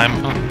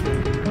daytime.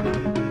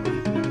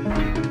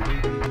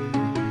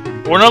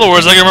 Or in other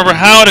words, I can remember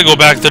how to go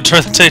back there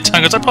during the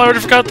daytime, because I probably already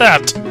forgot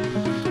that.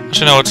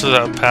 Actually, no, it's to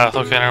that path.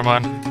 Okay, never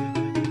mind.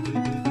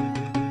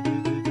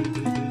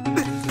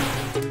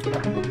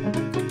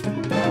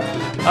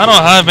 I don't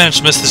know how I managed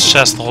to miss this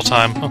chest the whole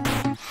time.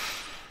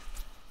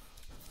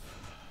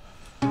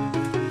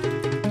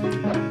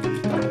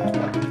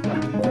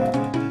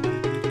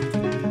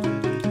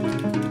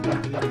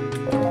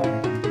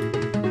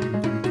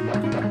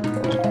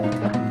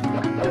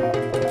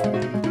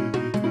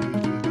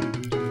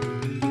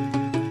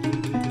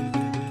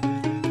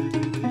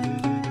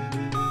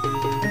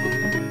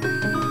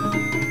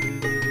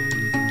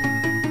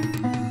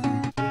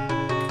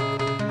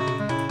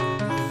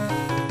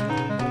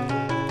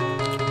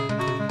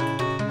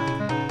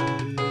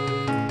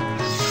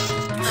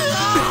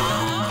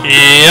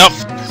 Yep,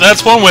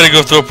 that's one way to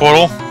go through a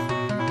portal.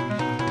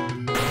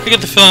 I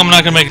get the feeling I'm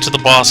not gonna make it to the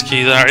boss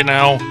key right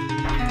now.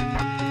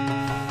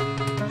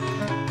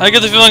 I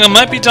get the feeling I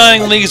might be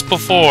dying leagues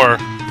before.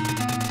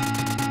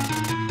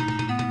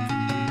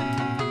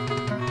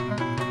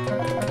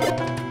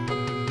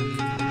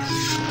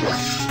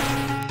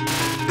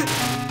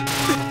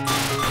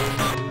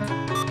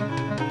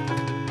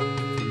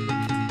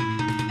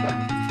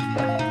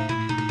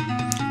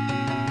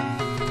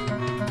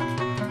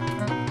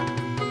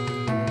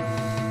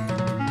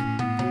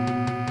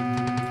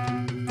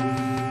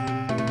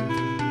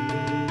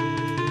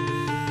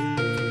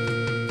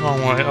 Wrong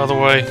way, other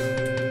way.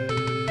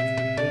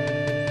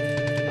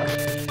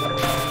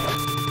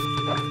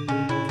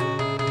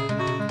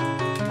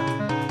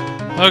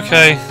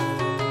 Okay.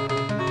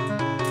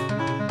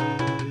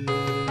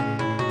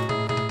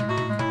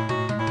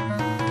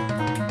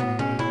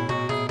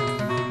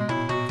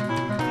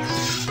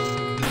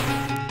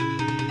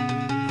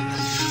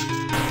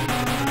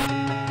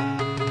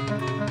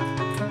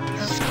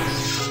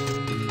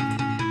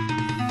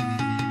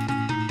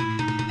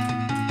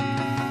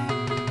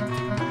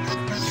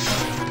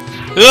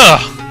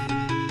 Ugh!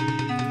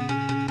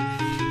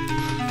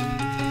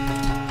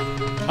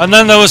 And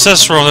then there was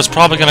this room that's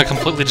probably gonna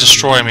completely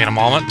destroy me in a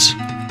moment.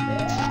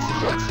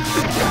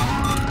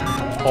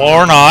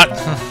 Or not.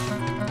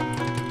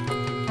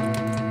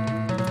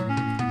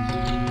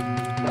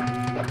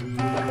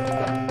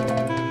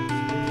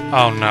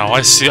 Oh no,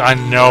 I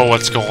know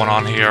what's going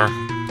on here.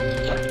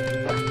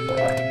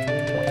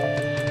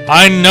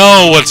 I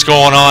know what's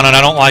going on and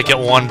I don't like it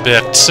one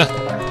bit.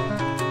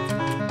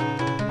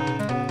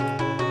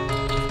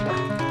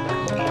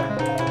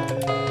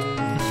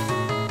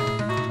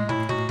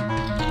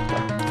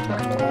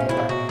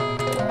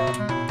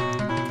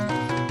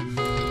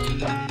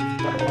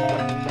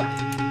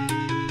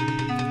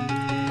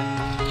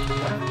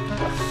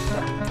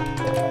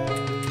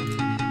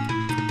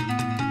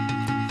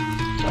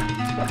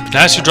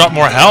 Nice you drop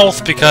more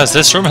health, because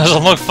this room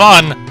doesn't look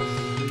fun.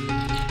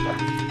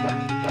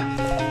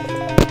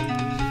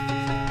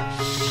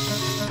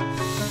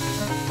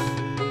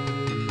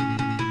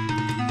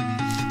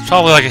 There's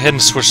probably like a hidden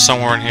switch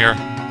somewhere in here.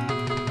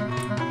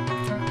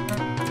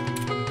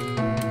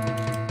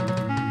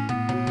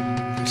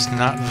 It's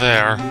not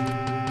there.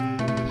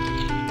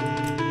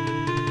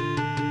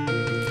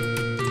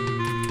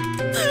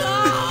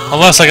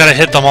 Unless I gotta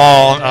hit them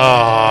all.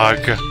 Ugh.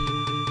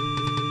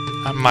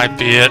 That might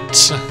be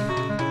it.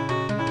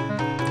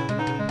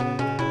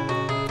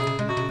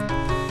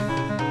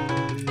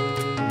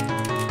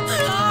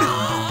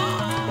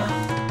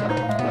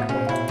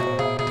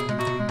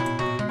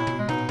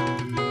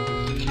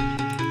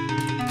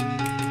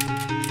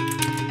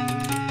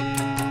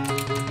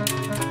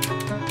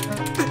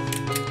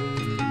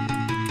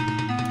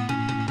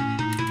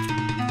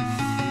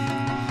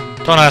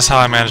 Don't ask how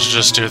I managed to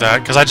just do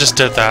that, because I just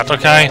did that,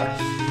 okay?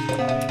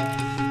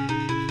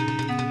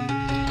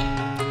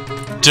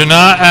 Do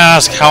not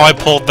ask how I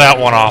pulled that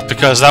one off,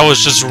 because that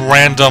was just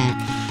random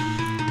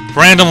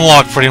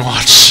luck, pretty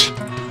much.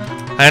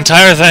 The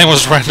entire thing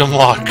was random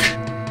luck.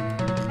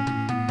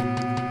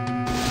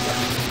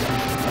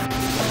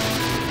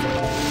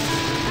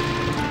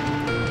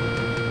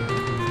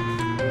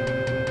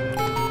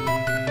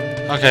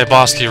 Okay,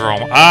 boss key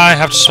room. I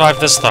have to survive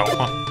this,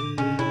 though.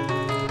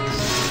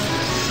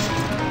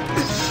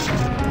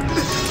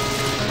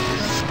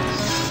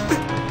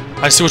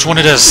 I see which one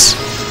it is.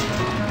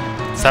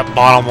 It's that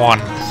bottom one.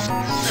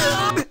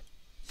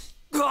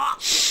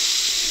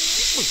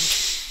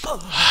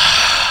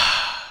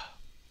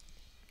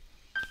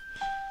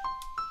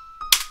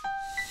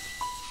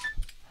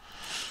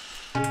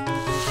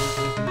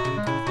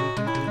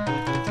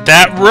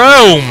 That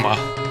room!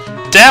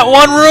 That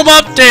one room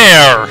up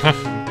there!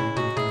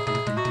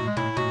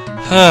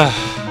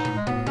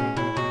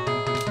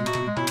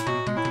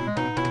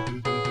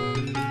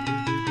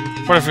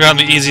 I've forgotten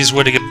the easiest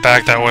way to get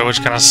back that way, which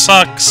kind of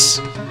sucks.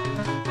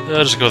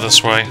 I'll just go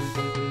this way.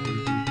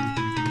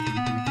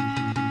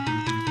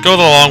 Go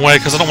the long way,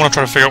 because I don't want to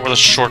try to figure out where the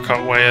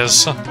shortcut way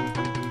is.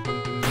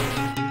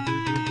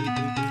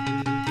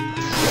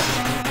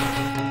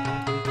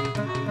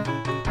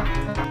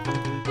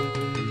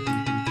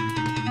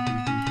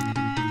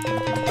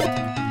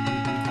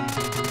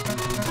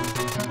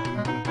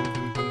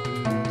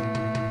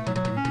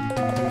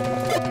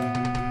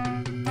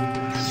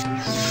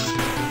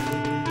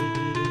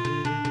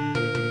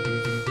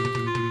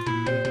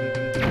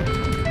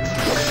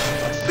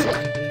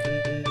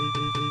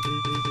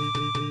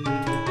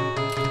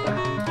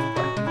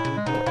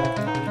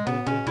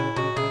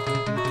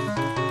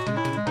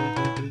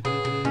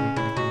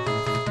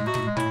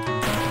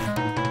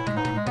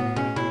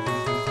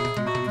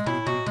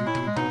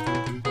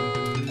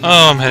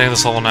 Oh, I'm hitting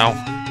this level now.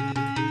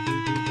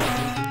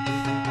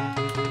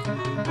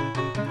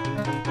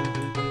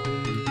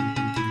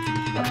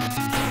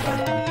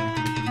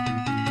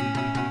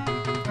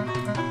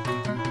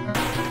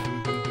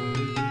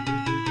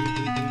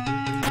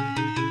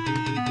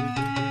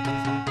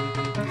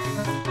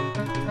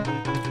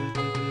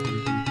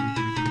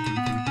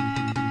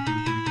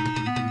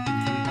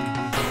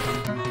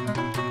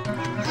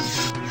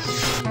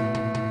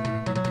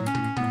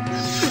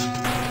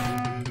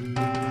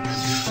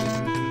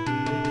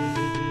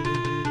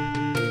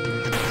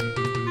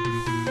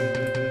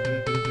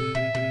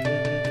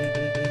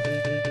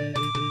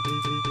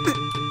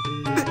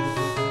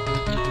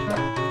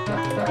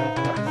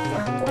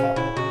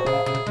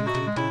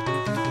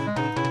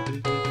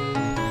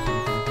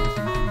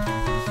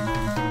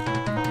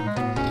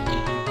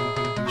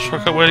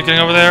 Shortcut way to getting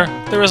over there?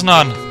 There is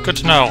none. Good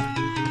to know.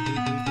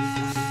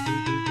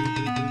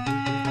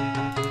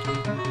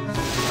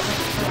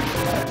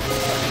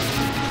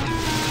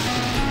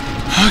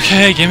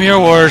 Okay, give me your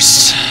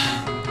worst.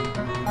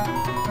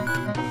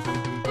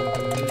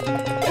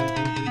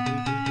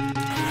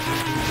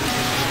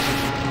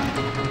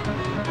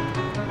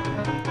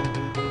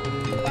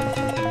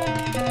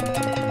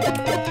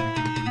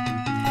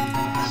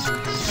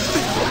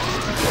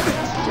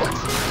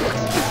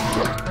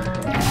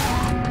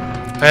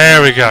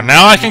 There we go.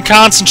 Now I can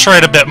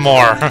concentrate a bit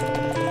more.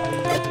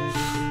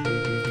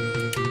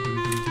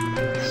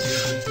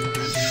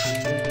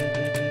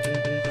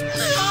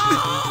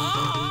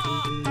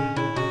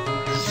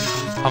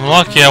 I'm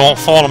lucky I won't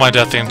fall to my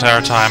death the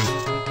entire time.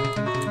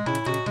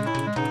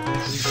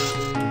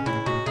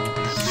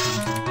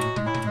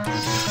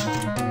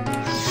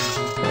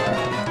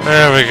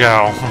 There we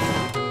go.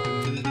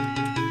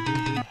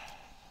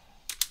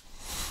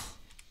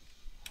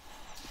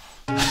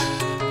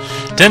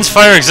 Dense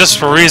fire exists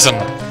for a reason.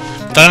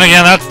 Then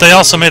again, they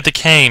also made the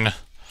cane.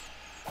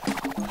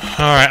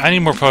 Alright, I need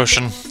more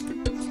potion.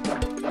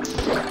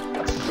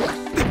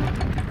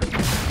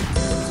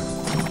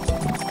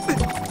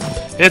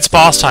 It's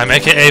boss time,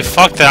 aka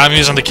fuck that, I'm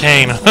using the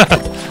cane.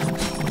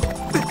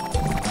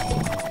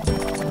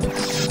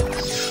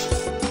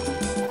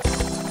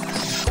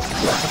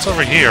 What's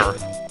over here?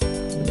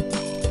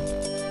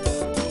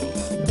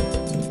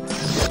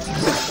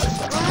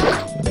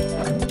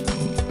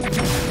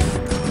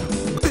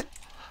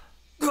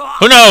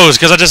 Who knows?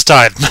 Because I just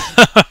died.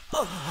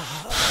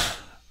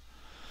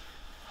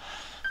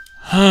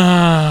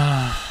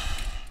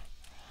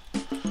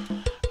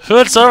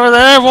 Who's over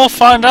there? We'll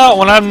find out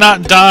when I'm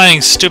not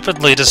dying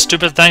stupidly to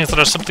stupid things that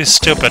are simply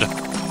stupid.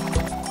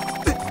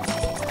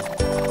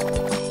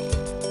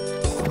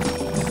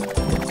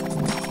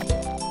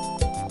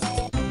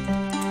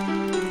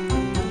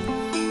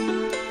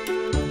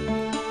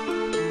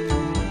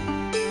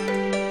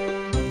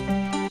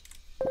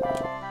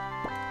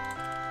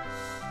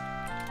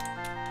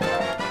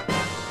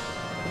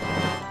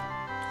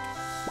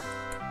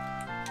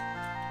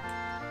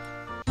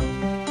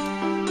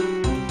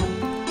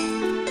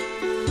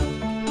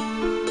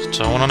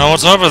 Don't want to know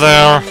what's over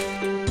there.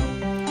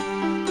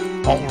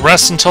 Won't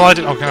rest until I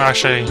do. Okay,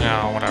 actually,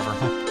 no, whatever.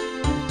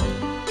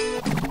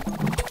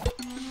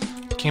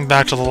 Came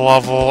back to the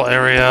level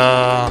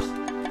area.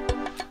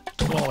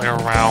 To all the way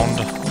around.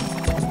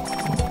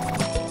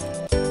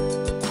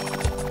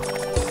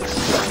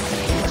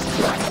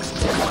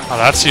 Oh,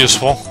 that's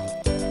useful.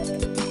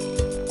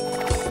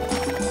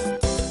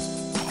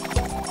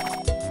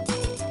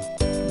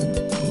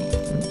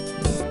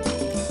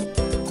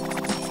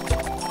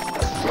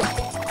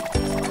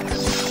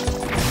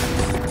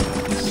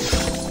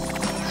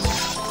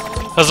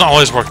 Doesn't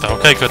always work though.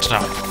 Okay, good to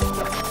know.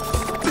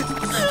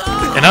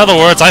 In other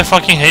words, I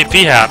fucking hate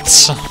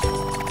pea-hats.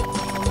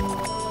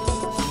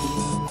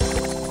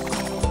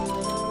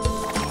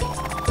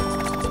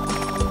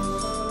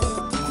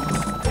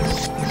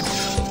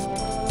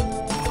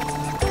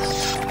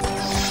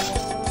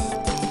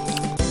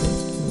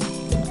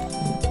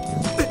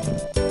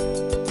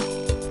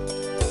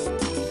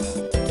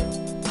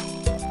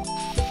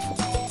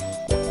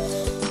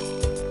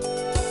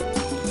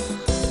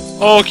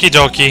 Okie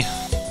dokie.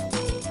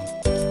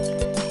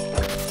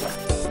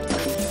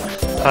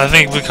 I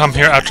think we come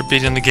here after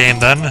beating the game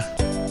then.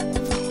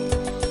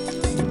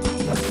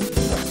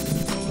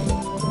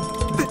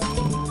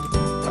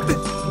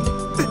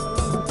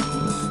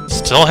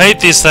 Still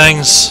hate these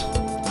things.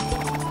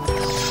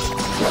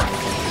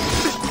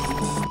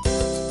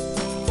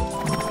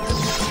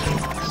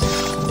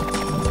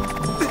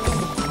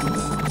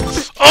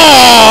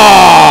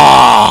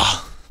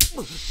 Oh!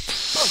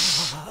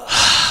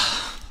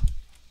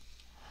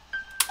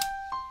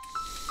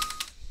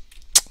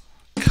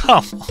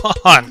 Come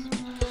on.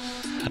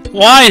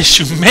 Why did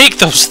you make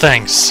those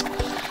things?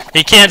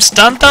 You can't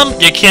stun them,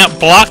 you can't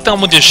block them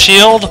with your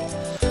shield.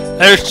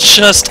 They're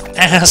just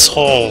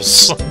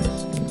assholes.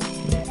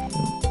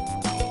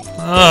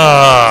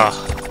 Ugh.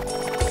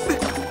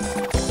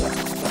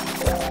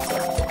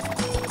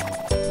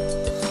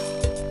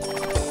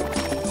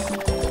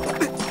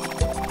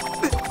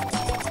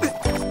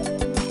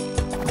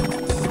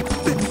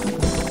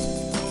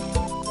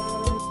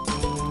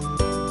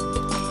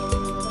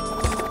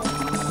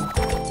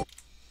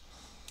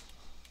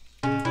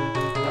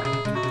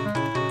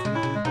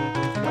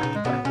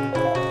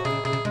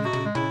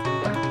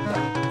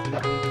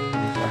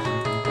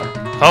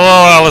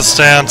 Hello, Alice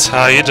Dance.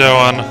 How you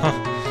doing?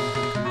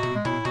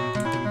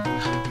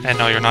 And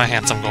no, you're not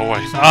handsome. Go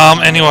away.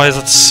 Anyways,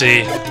 let's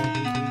see.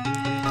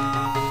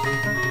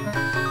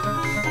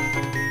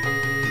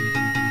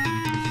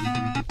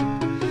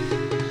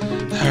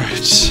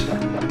 Alright.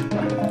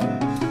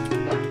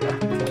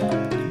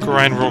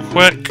 Grind real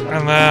quick,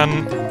 and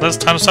then this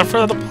time to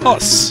suffer the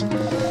boss.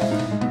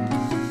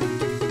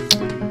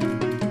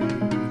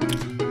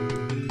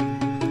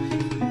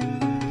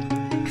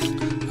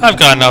 I've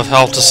got enough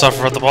health to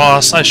suffer at the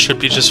boss. I should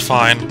be just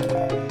fine.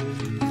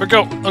 Here we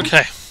go.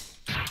 Okay.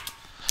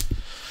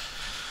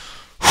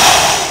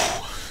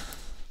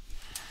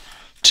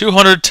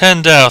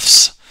 210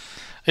 deaths.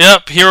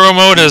 Yep, hero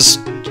mode has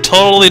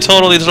totally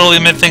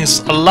made things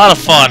a lot of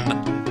fun.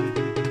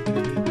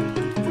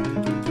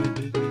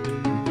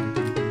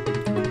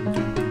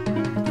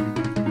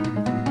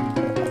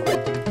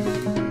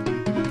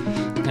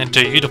 I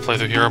dare you to play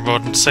through hero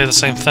mode and say the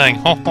same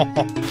thing.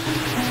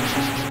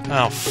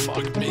 Oh,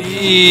 fuck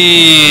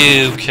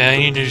me.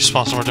 Okay, you need to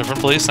spawn somewhere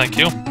different, please. Thank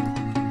you.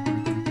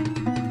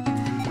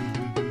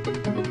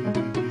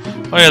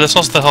 Oh yeah, there's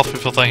also the health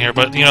refill thing here,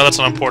 but, you know, that's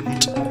not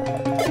important.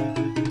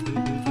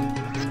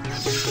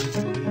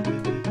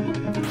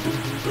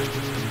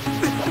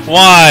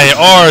 Why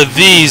are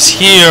these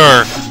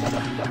here?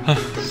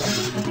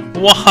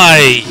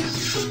 Why?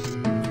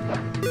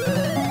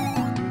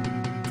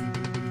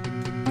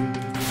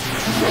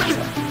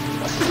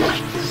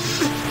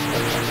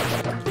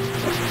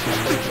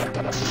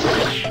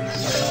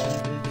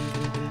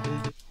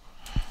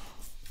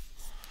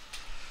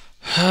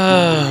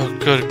 Oh,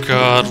 good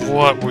God,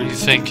 what were you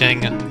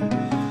thinking?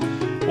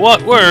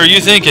 What were you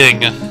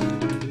thinking? I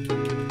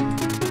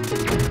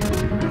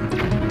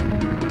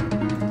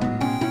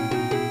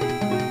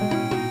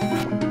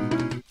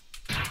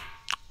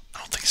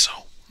don't think so.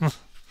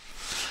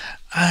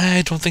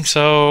 I don't think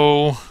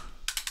so.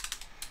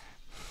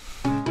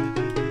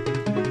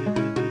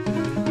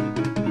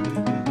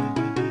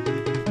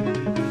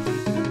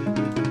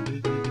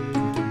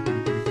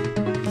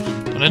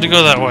 I need to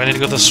go that way, I need to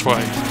go this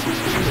way.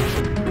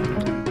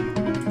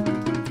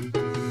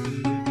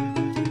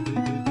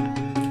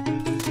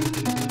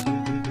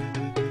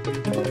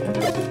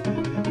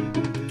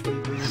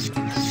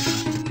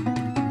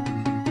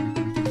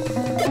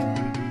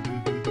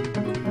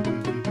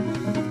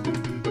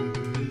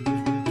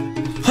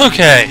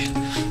 Okay.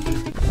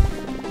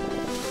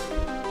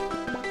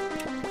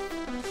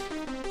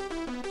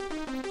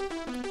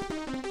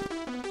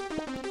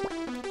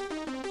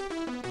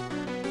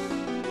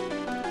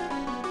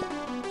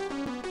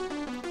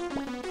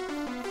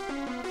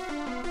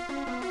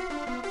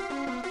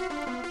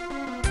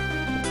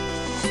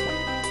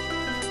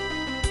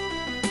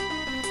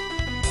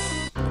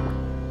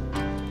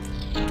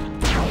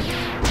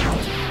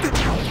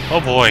 Oh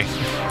boy.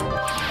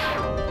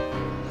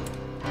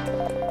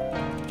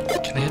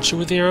 Can I hit you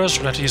with the arrows,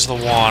 or do I have to use the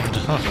wand?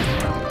 Huh.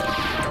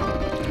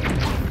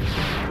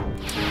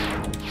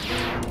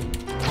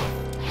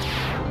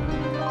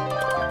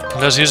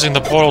 Does using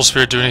the portal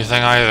sphere do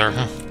anything either?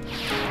 Huh.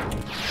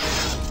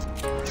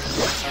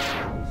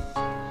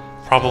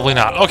 Probably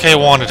not. Okay,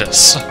 wand it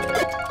is.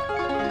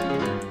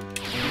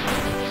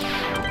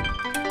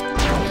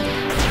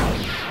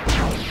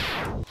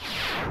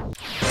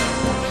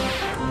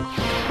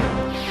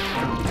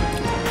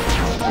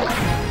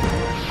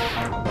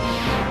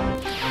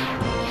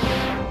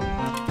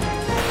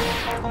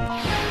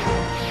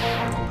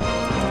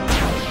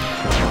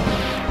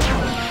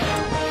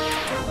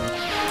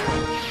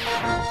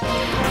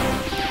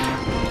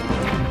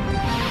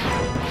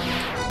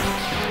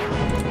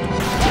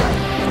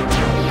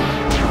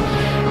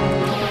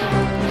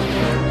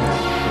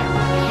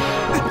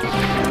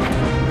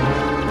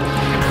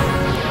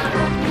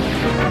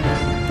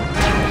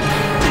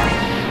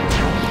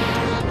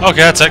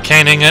 Okay, that's it,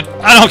 caning it.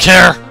 I don't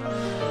care!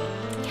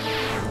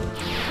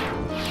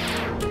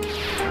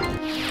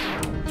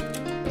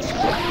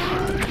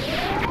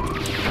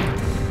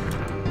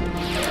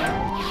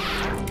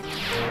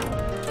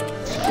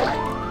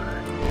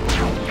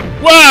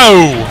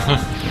 Whoa!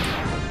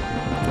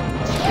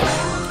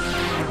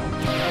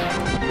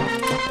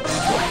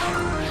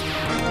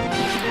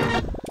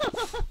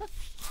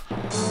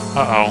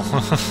 Uh-oh.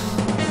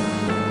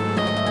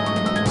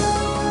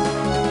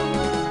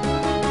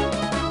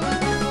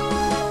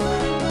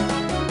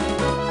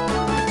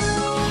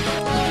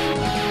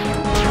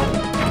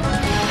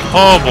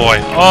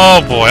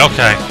 Oh boy,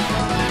 okay.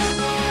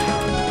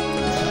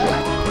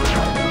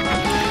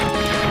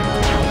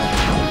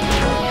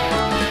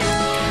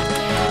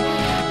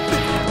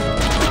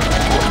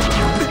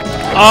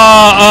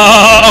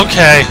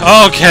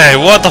 Okay,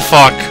 what the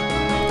fuck?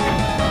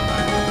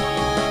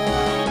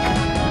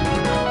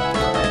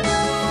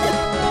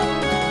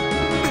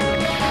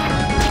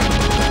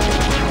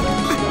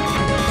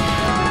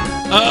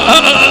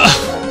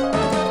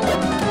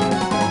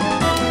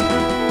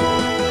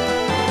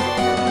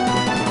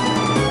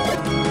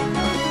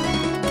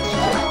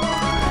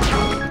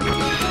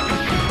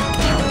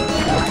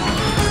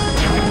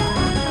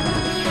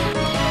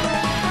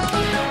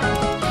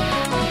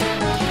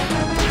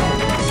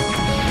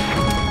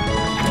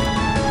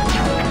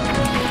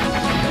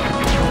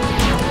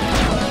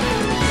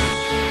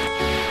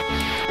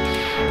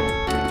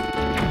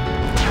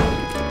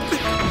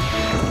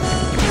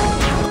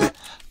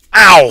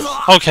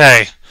 Ow!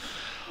 Okay.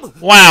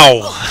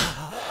 Wow.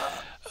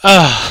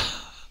 I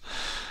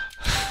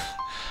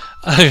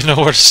don't even know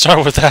where to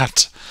start with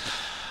that.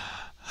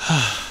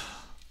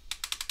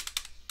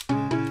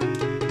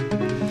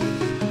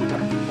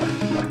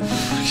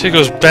 Kid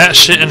goes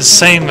batshit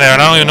insane there,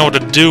 and I don't even know what to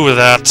do with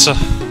that.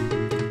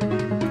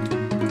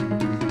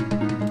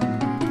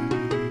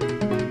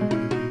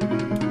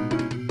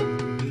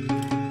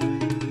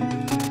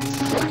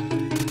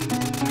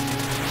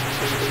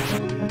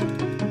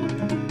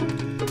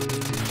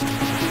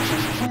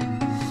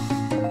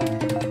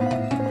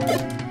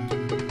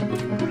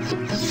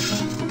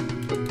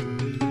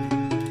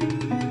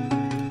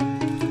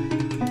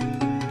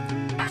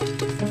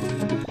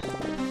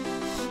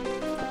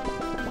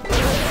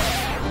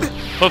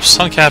 Oops,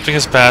 sun capping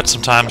is bad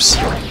sometimes.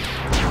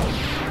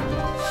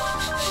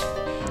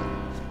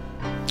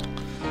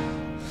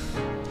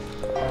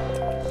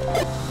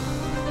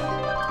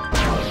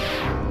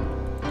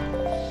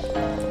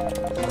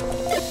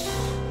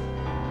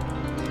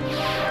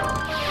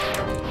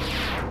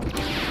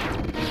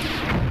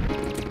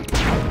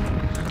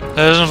 It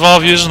does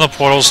involve using the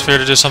portal sphere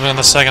to do something in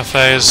the second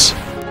phase.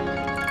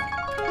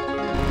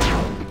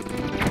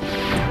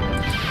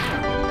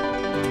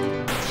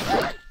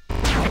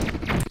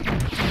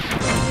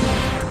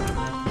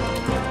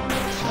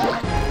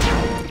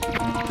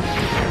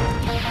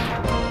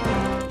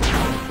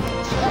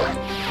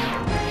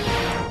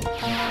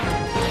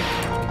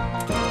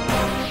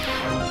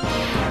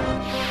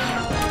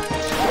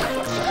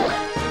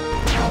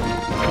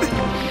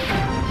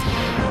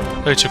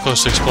 Way too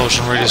close to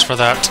explosion radius for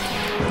that.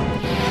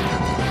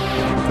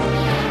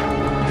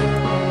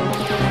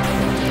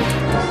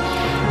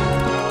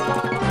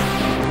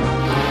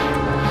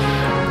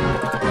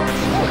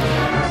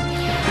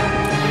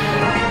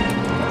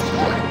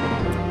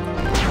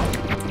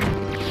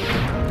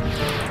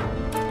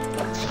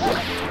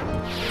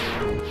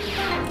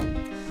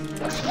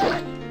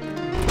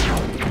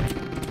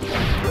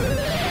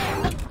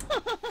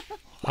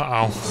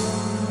 Uh-oh.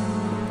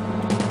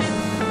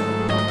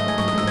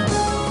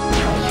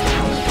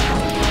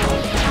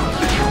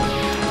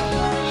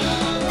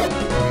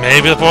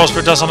 Maybe the portal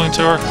spirit does something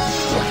to her?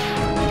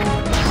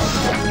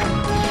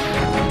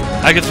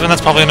 I get the feeling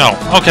that's probably a no.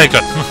 Okay,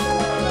 good.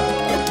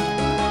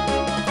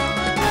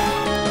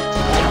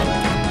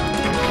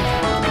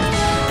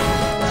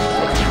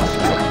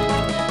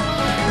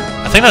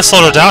 I think that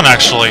slowed her down,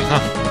 actually.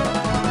 Huh.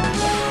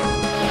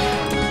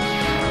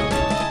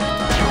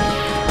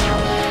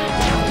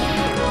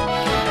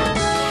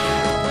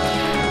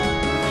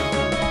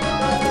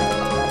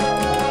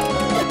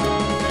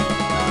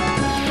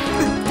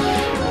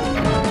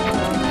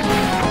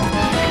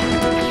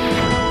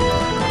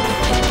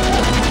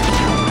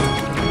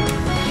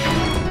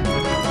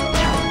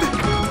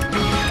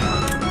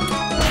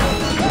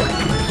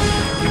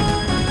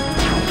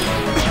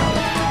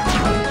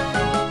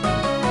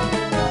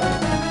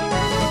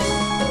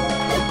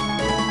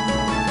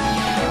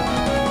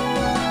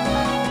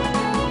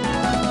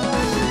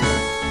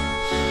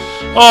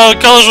 Well,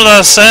 it goes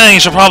without saying, you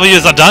should probably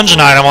use the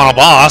dungeon item on a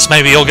boss.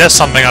 Maybe you'll get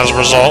something as a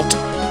result.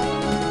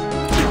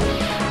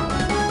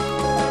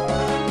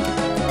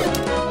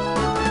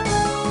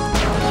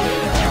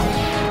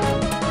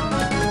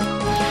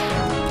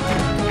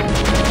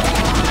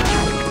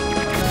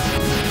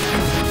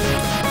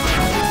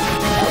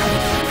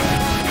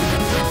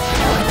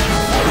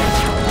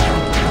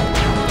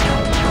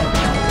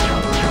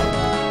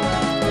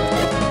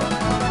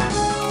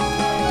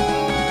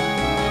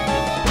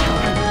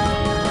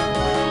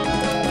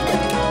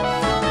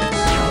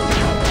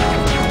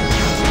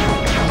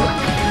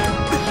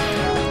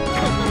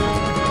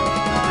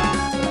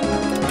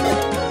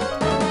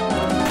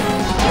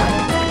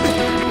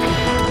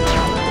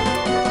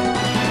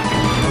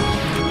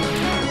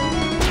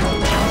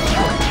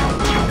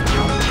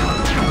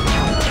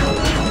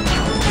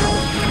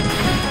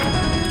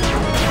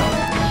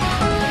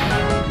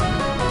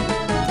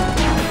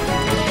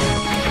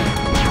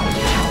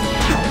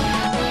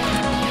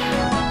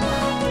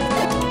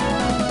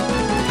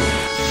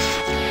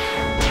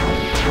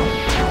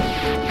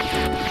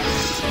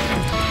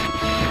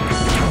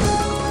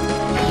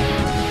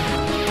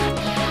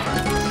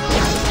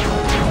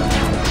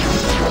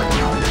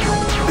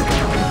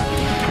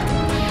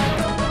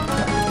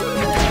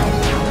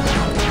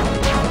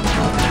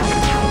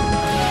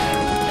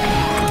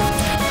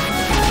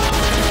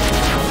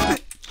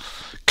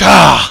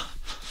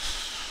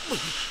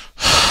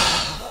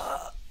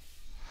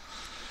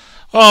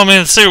 Well, I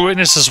mean, Secret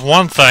Witness is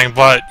one thing,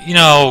 but, you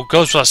know,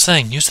 goes without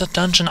saying, use the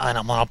dungeon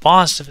item on a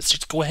boss if it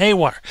starts to go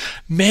haywire.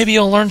 Maybe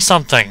you'll learn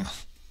something.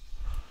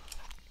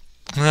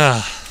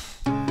 Ugh.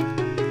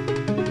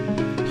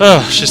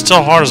 Ugh, she's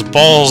still hard as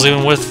balls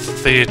even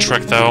with the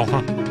trick, though.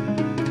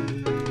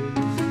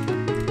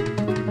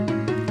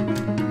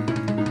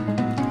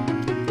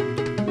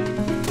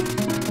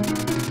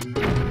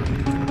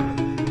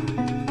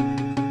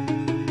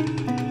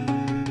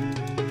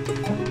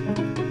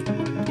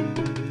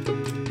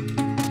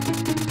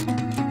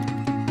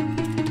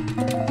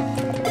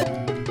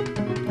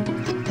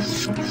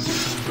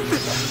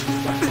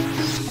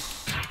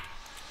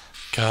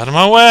 Got in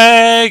my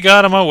way,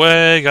 got in my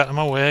way, got in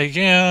my way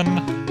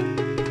again.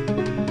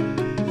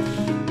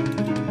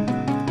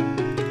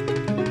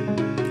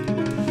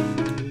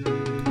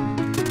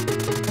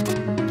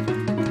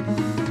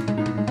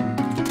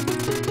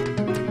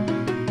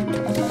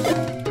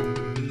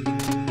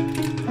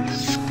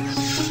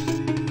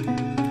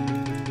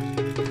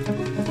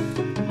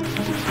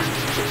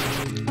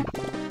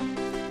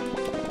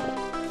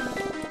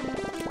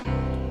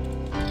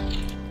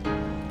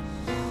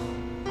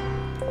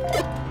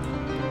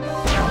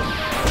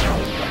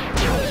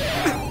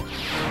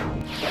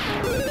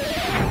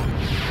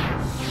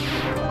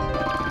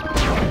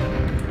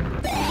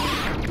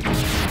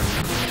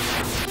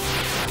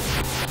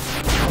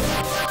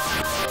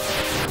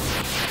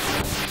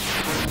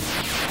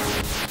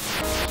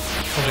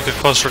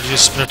 closer to use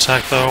spin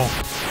attack, though.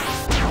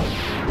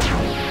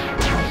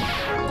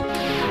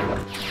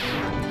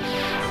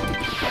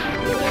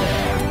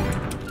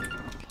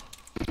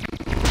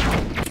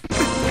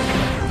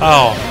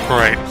 Oh,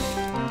 great.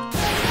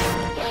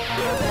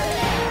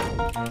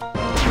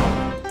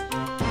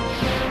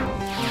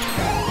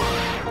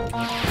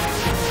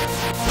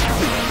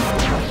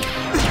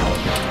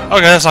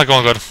 Okay, that's not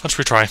going good. Let's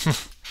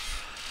retry.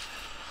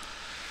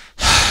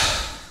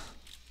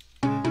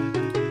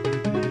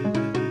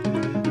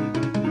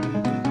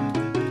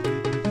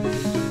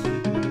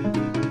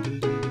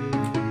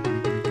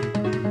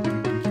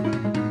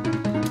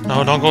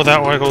 No, don't go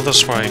that way, go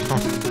this way.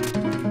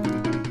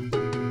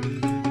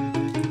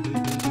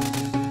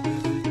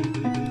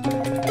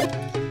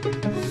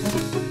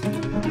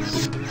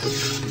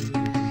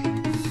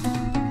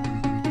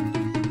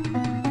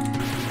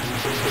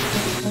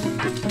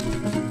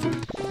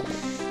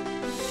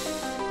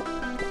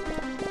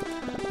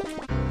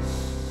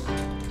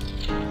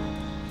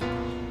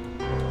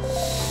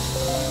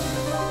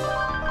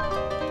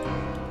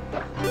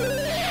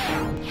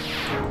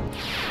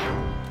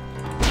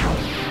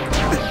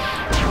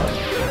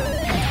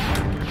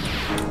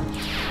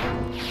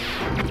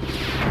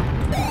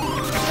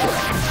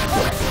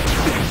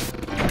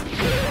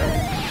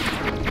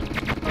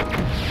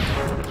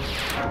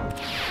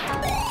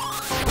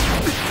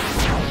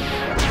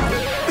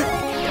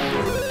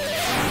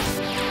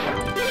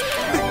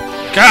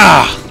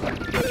 Gah!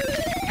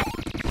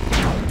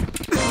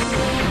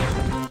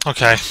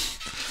 Okay.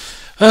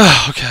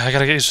 Okay, I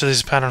gotta get used to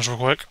these patterns real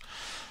quick.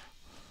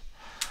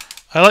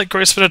 I like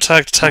Great Spin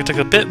Attack tactic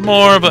a bit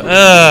more, but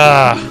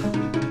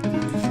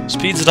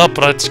speeds it up,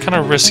 but it's kind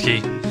of risky.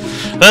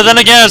 But then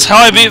again, it's how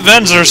I beat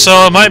Venzer,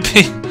 so it might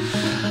be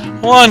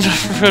one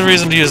good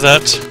reason to use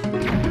that.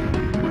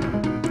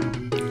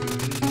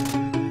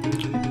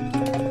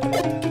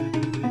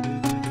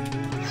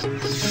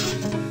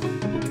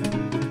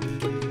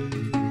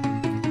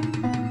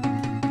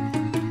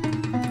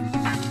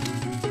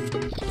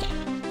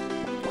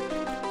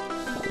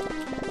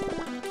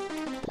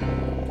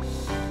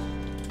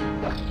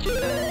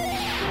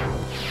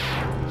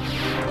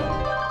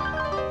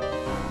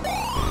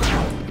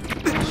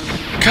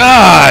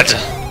 God!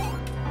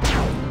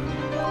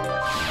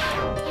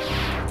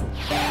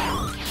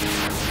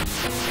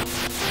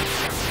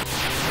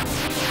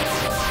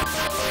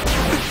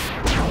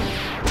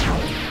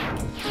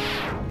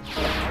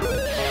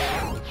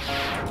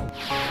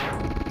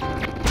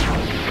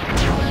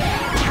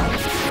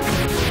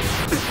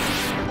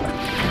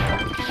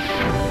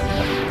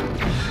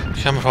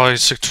 Okay, I'm probably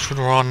stick to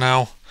Tutoron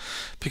now,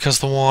 because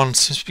the wand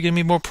seems to be giving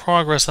me more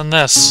progress than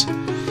this.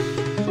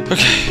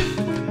 Okay.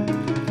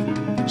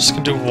 Just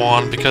gonna do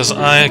one because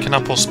I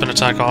cannot pull spin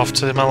attack off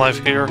to my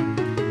life here.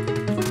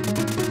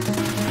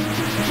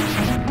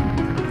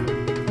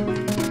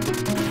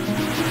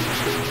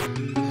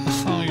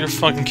 Oh, you're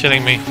fucking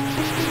kidding me.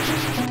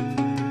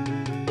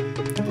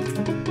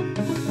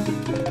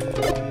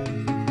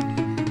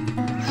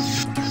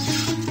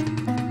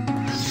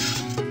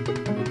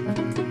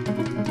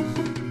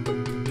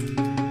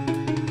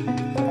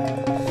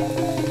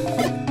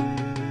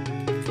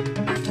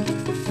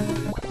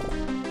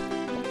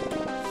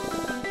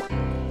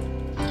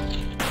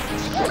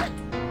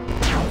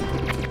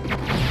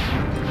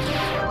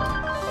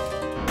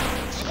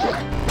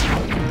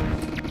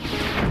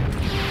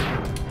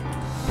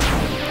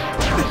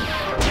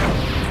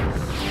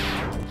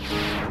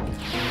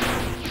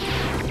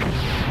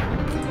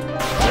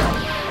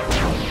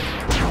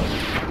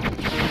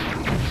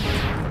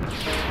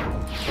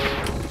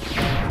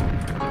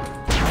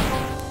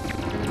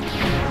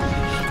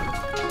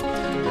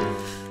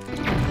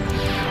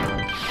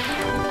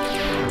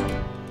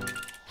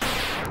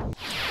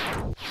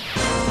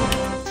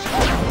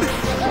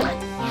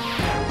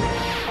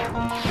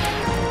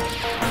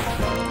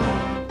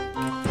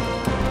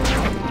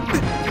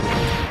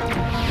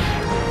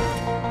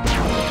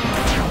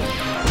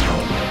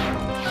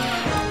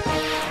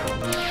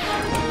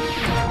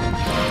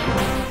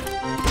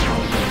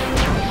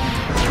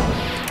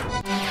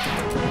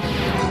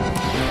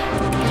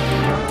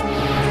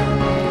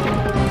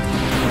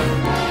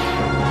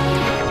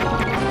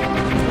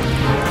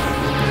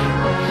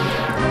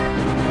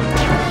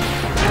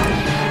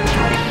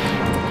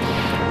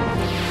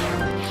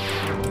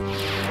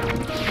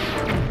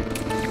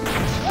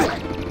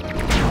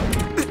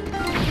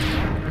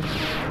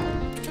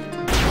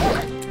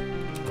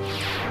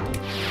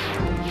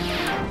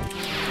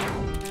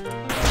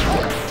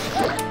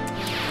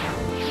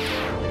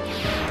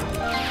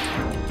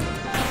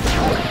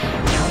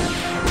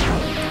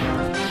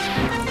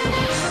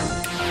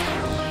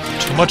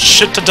 Too much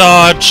shit to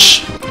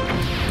dodge.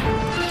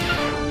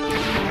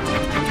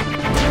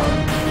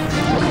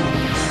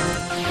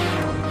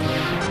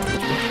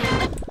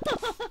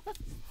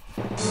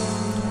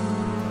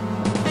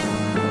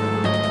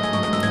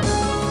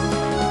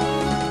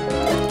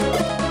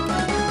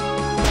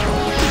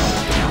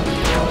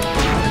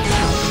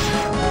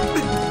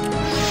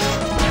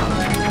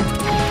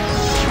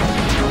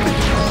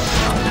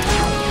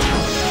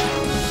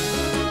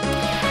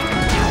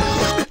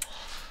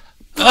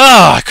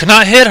 Oh, I could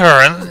not hit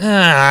her.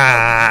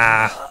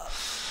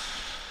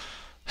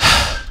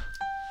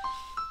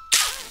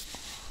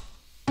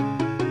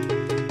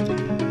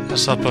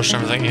 Guess I'll push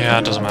everything. Yeah,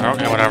 it doesn't matter.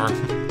 Okay, whatever.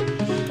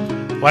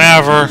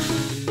 Whatever.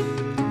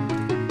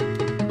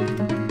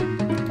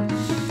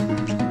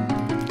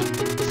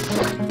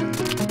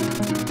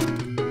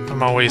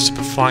 I'm always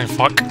a flying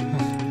fuck.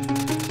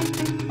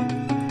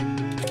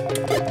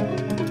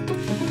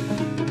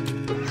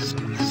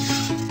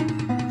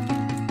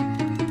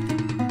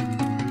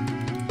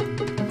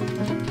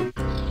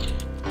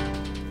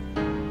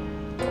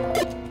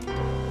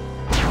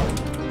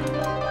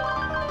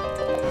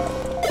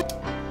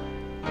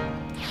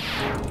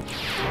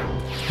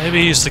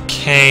 Maybe use the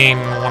cane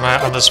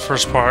on this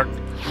first part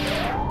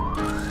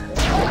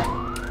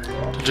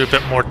to do a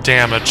bit more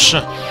damage.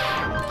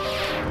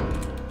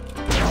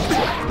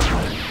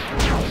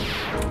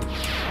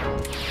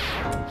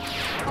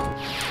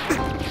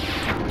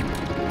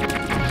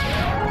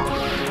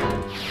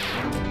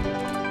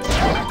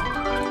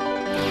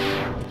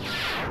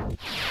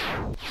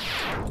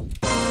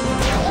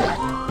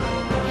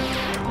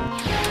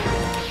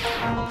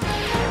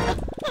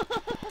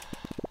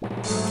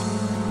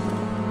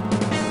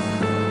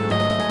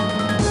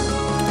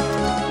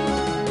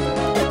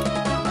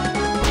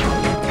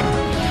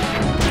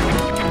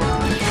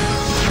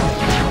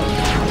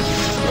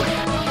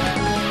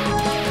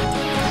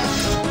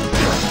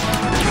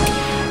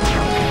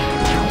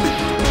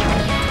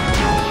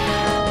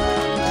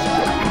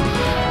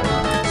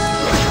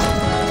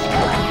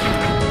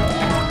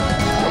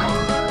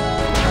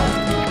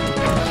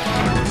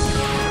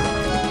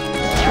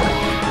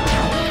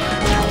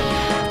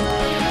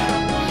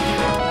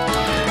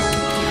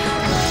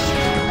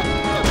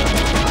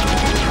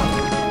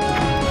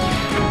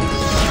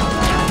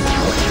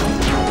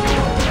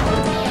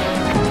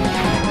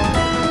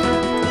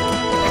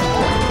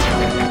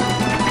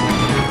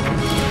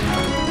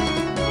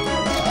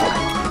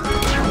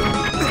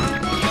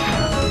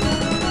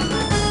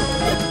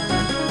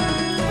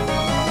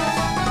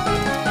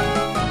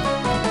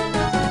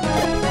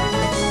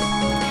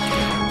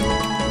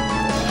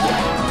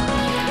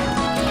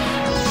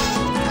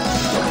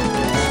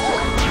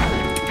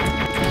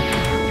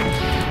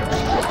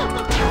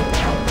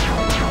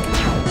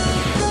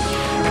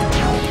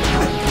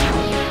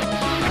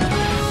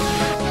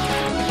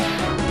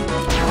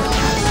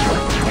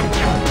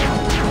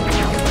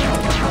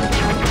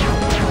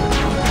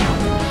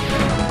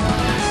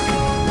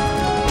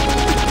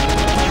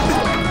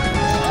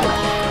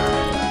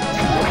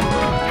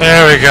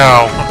 There we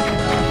go.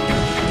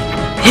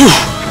 Whew.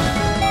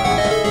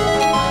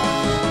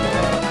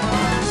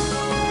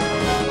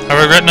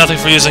 I regret nothing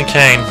for using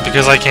cane,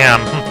 because I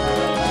can.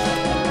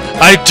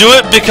 I do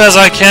it because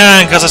I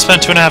can, because I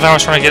spent 2.5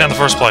 hours trying to get it in the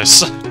first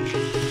place.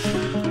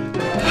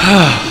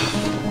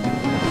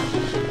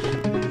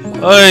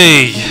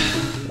 Hey.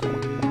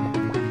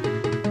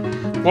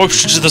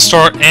 Walks you to the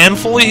start and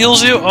fully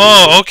heals you?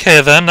 Oh,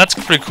 okay then. That's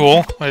pretty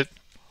cool. Wait.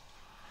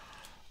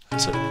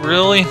 Is it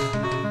really?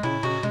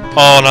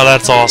 Oh, no,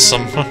 that's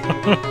awesome. Oh,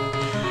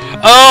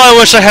 I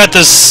wish I had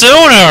this sooner!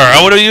 I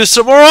would have used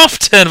it more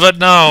often, but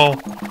no.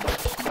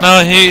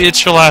 No,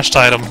 it's your last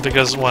item,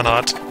 because why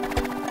not?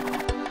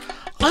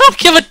 I don't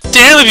give a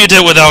damn if you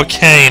did it without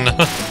cane!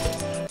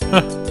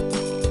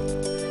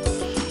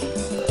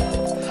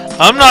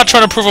 I'm not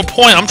trying to prove a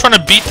point, I'm trying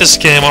to beat this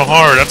game on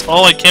hard. That's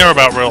all I care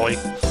about, really.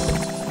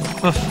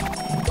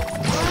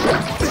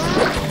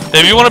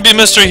 If you want to be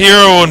Mr.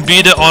 Hero and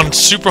beat it on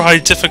super high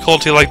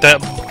difficulty like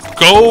that,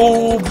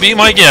 go be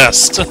my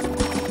guest.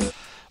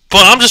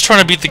 But I'm just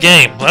trying to beat the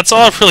game. That's all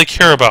I really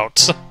care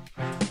about.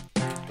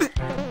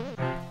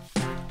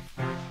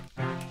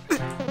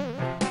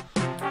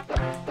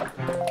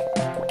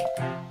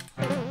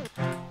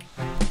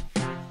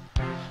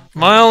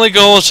 My only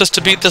goal is just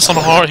to beat this on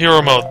hard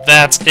hero mode.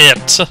 That's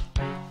it.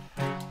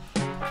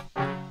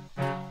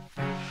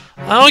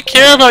 I don't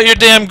care about your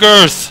damn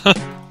girth.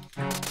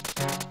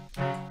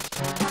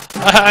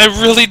 I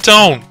really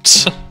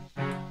don't.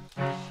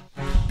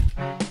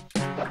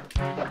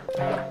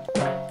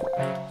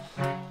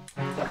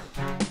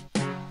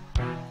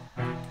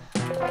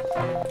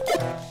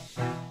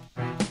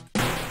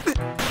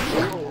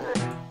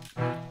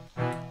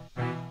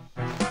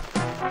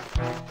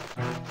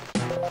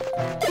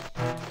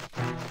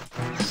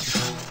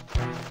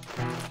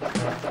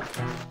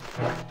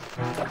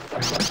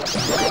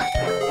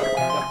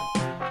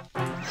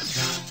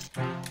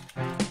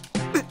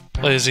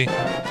 Lazy.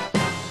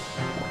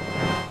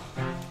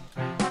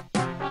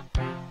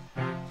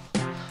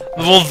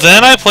 Well,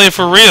 then I play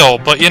for real,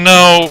 but you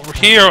know,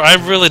 here I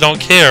really don't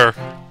care.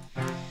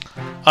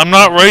 I'm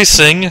not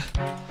racing,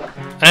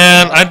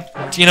 and I've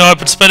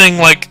been spending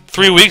like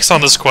 3 weeks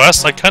on this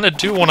quest. I kind of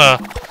do want to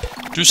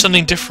do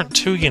something different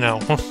too, you know.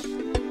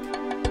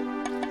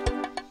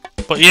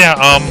 But yeah,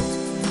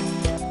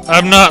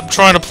 I'm not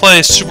trying to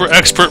play super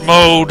expert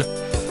mode,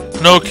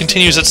 no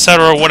continues,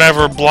 etc.,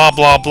 whatever, blah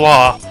blah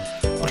blah.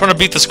 I'm trying to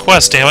beat this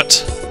quest, damn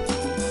it.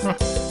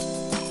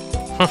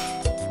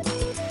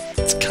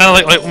 It's kind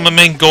of like my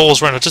main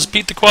goals right now. Just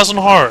beat the quest on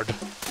hard.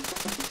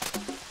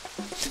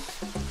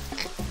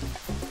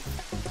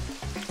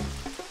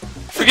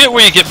 Forget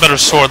where you get better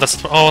sword.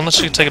 That's oh, unless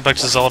you take it back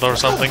to Zelda or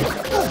something.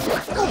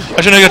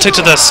 Actually, no, you gotta take it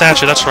to that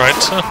statue. That's right.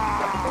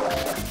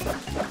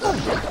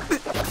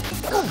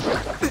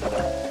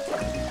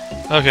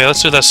 Okay,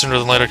 let's do that sooner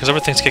than later because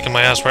everything's kicking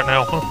my ass right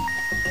now.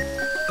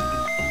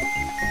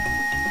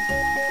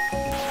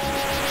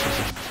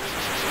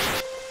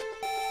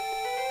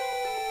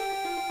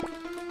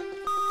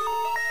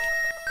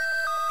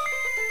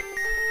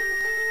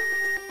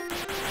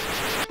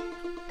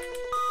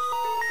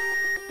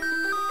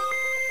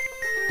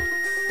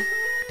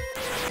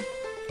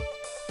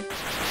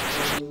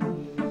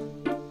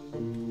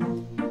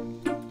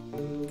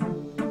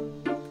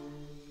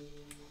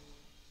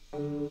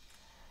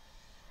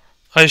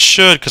 I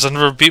should, because I've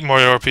never beat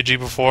Mario RPG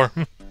before.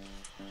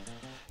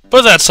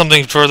 But that's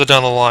something further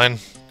down the line.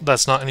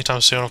 That's not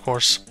anytime soon, of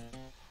course.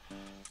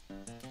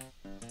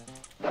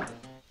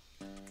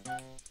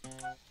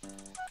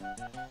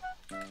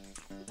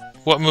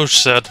 What Moosh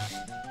said.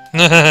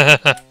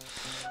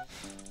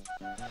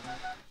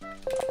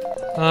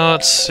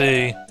 Let's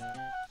see.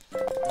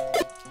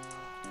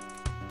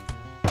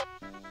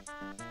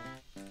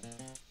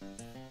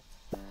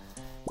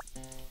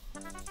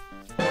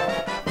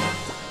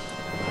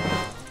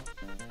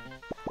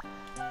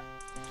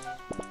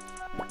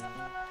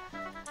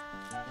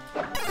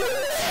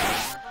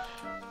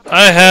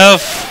 I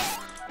have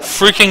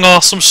freaking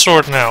awesome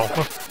sword now.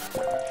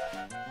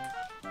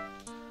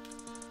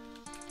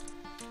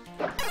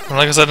 And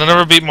like I said, I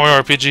never beat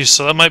Mario RPG,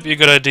 so that might be a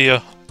good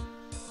idea.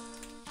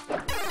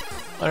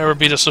 I never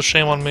beat it, so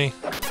shame on me.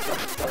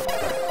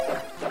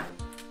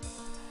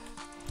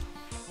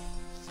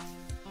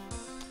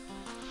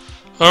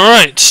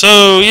 Alright,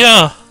 so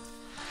yeah.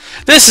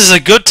 This is a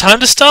good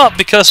time to stop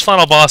because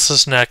Final Boss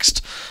is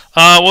next.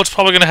 What's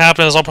probably going to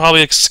happen is I'll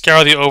probably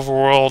scour the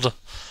overworld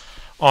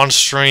on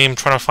stream,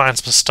 trying to find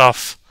some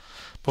stuff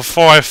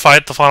before I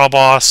fight the final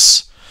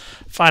boss.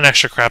 Find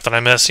extra crap that I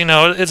miss. You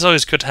know, it's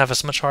always good to have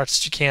as much hearts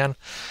as you can.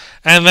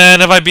 And then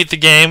if I beat the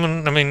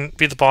game,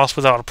 beat the boss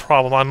without a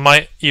problem, I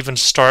might even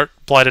start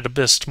Blighted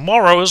Abyss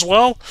tomorrow as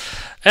well.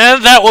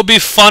 And that will be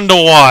fun to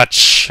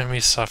watch and me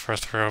suffer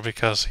through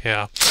because,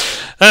 yeah.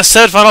 That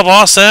said, final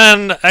boss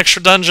and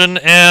extra dungeon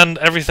and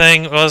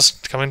everything was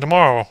coming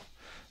tomorrow.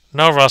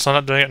 No, Russ, I'm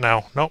not doing it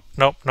now. Nope,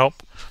 nope, nope.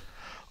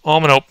 Oh,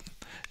 nope.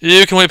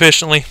 You can wait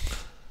patiently.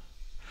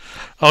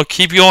 I'll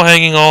keep you all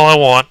hanging all I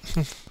want.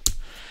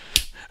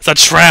 It's a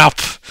trap!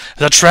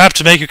 It's a trap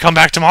to make you come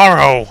back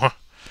tomorrow!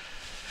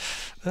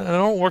 I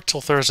don't work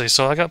till Thursday,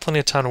 so I got plenty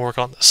of time to work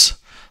on this.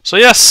 So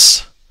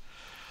yes!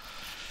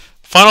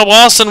 Final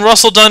boss and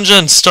Russell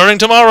Dungeon starting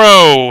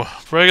tomorrow!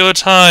 Regular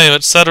time,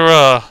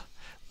 etc.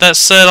 That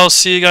said, I'll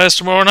see you guys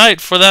tomorrow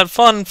night for that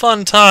fun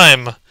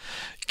time.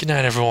 Good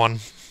night, everyone.